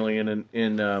one alien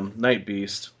in Night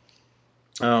Beast.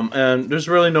 And there's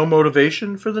really no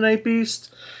motivation for the Night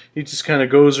Beast. He just kind of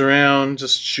goes around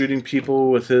just shooting people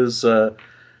with his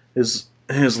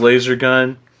laser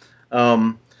gun.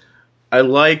 I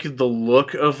like the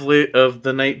look of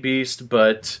the Night Beast,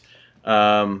 but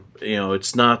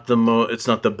it's not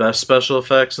the best special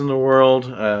effects in the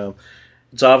world.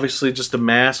 It's obviously just a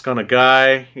mask on a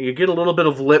guy. You get a little bit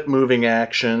of lip moving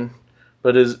action,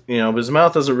 but his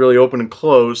mouth doesn't really open and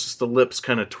close. Just the lips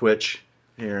kind of twitch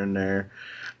here and there.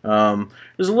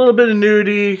 There's a little bit of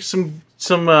nudity, some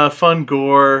fun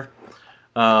gore,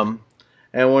 and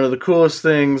one of the coolest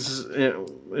things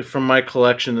from my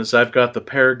collection is I've got the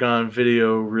Paragon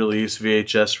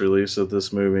VHS release of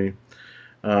this movie.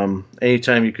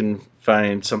 Anytime you can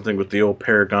find something with the old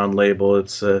Paragon label,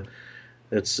 it's a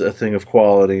thing of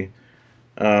quality.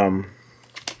 So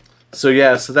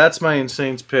that's my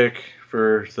Insane's pick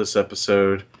for this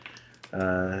episode.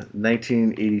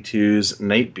 1982's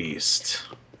Night Beast.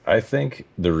 I think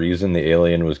the reason the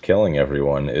alien was killing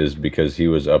everyone is because he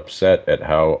was upset at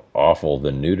how awful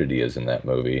the nudity is in that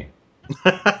movie.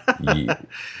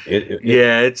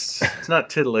 It's not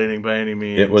titillating by any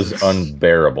means. It was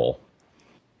unbearable.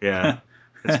 Yeah,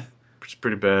 it's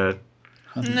pretty bad.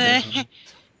 Nah.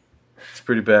 It's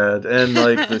pretty bad, and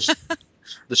like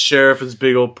the sheriff has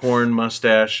big old porn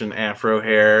mustache and afro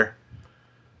hair,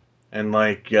 and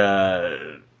like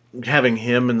having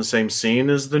him in the same scene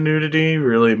as the nudity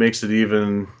really makes it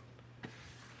even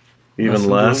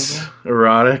less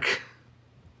erotic.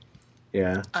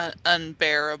 Yeah.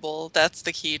 Unbearable. That's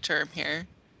the key term here.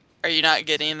 Are you not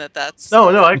getting that? That's No,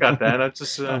 I got that. I'm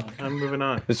just I'm moving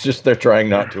on. It's just they're trying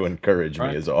not to encourage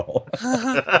me is all.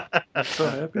 I'm so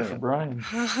happy for Brian.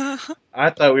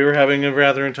 I thought we were having a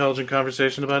rather intelligent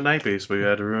conversation about Night Beast. We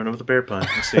had to ruin it with a bear pun.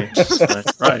 Let's see.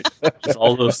 Right. Just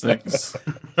all those things.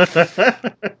 For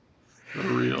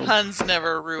real. puns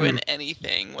never ruin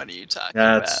anything. What are you talking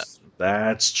about?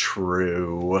 That's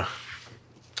true.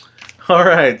 All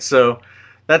right, so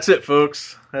that's it,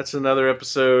 folks. That's another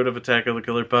episode of Attack of the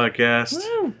Killer podcast.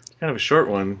 Woo. Kind of a short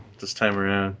one this time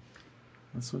around.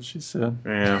 That's what she said.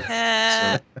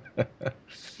 Yeah. So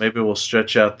maybe we'll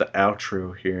stretch out the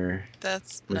outro here.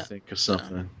 That's Let me think of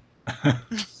something. All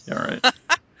right.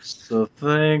 So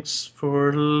thanks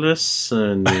for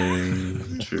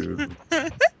listening to.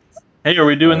 Hey, are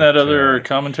we doing that other Okay.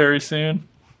 commentary soon?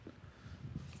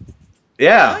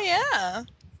 Yeah. Oh yeah.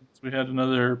 We had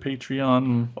another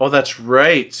Patreon Oh, that's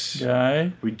right.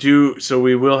 guy. We do. So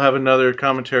we will have another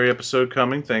commentary episode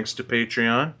coming, thanks to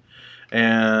Patreon.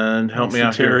 And help me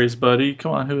out here. Terry's buddy.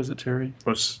 Come on, who is it, Terry?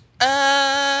 What's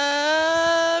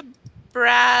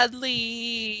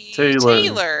Bradley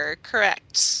Taylor.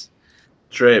 Correct.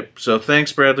 right? So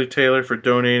thanks, Bradley Taylor, for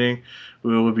donating.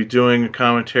 We will be doing a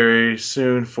commentary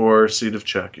soon for Seed of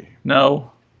Chucky.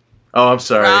 No. Oh, I'm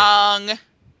sorry. Wrong.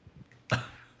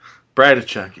 Bride of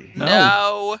Chucky.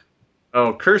 No.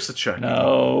 Oh, Curse of Chucky.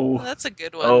 No. That's a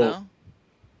good one Oh. though.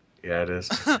 Yeah, it is.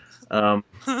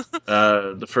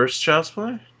 The first Child's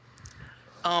Play?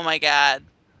 Oh my god.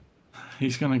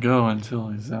 He's gonna go until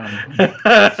he's out.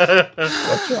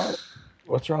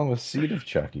 What's wrong with Seed of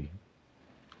Chucky?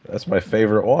 That's my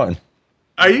favorite one.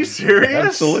 Are you serious?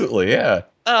 Absolutely, yeah.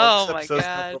 Oh This my episode's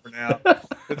god. not over now.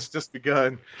 It's just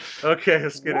begun. Okay,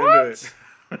 let's get into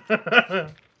it.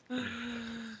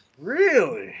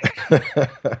 Really?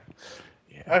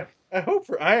 I hope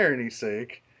for irony's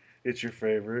sake, it's your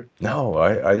favorite. No,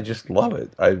 I just love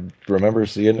it. I remember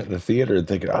seeing it in the theater and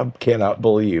thinking, I cannot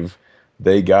believe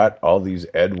they got all these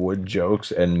Ed Wood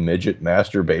jokes and midget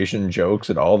masturbation jokes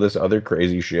and all this other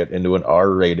crazy shit into an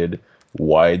R-rated,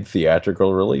 wide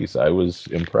theatrical release. I was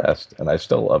impressed, and I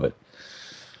still love it.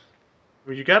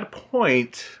 Well, you got a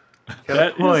point.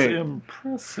 That is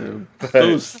impressive.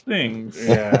 Those things.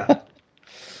 Yeah.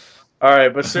 All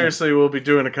right, but seriously, we'll be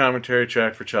doing a commentary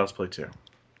track for Child's Play 2.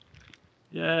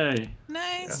 Yay. I'm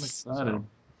Nice. excited.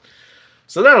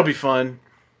 So that'll be fun.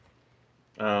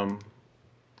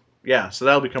 Yeah, so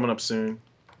that'll be coming up soon.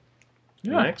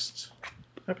 Yeah. next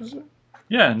episode.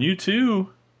 Yeah, and you too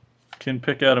can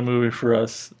pick out a movie for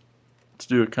us to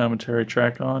do a commentary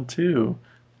track on too.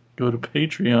 Go to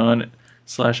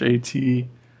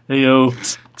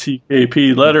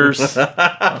Patreon/ATAOTKP letters.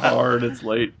 Hard, it's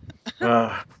late.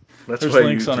 That's There's why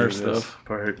links you on our do this stuff.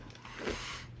 part.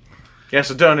 Yeah,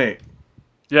 so donate.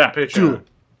 Yeah, Patreon.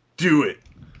 Do it.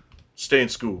 Stay in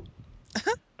school.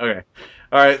 Okay.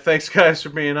 All right. Thanks, guys, for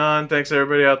being on. Thanks,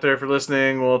 everybody out there, for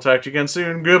listening. We'll talk to you again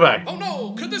soon. Goodbye. Oh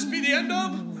no, could this be the end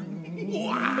of?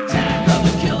 Attack of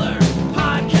the Killer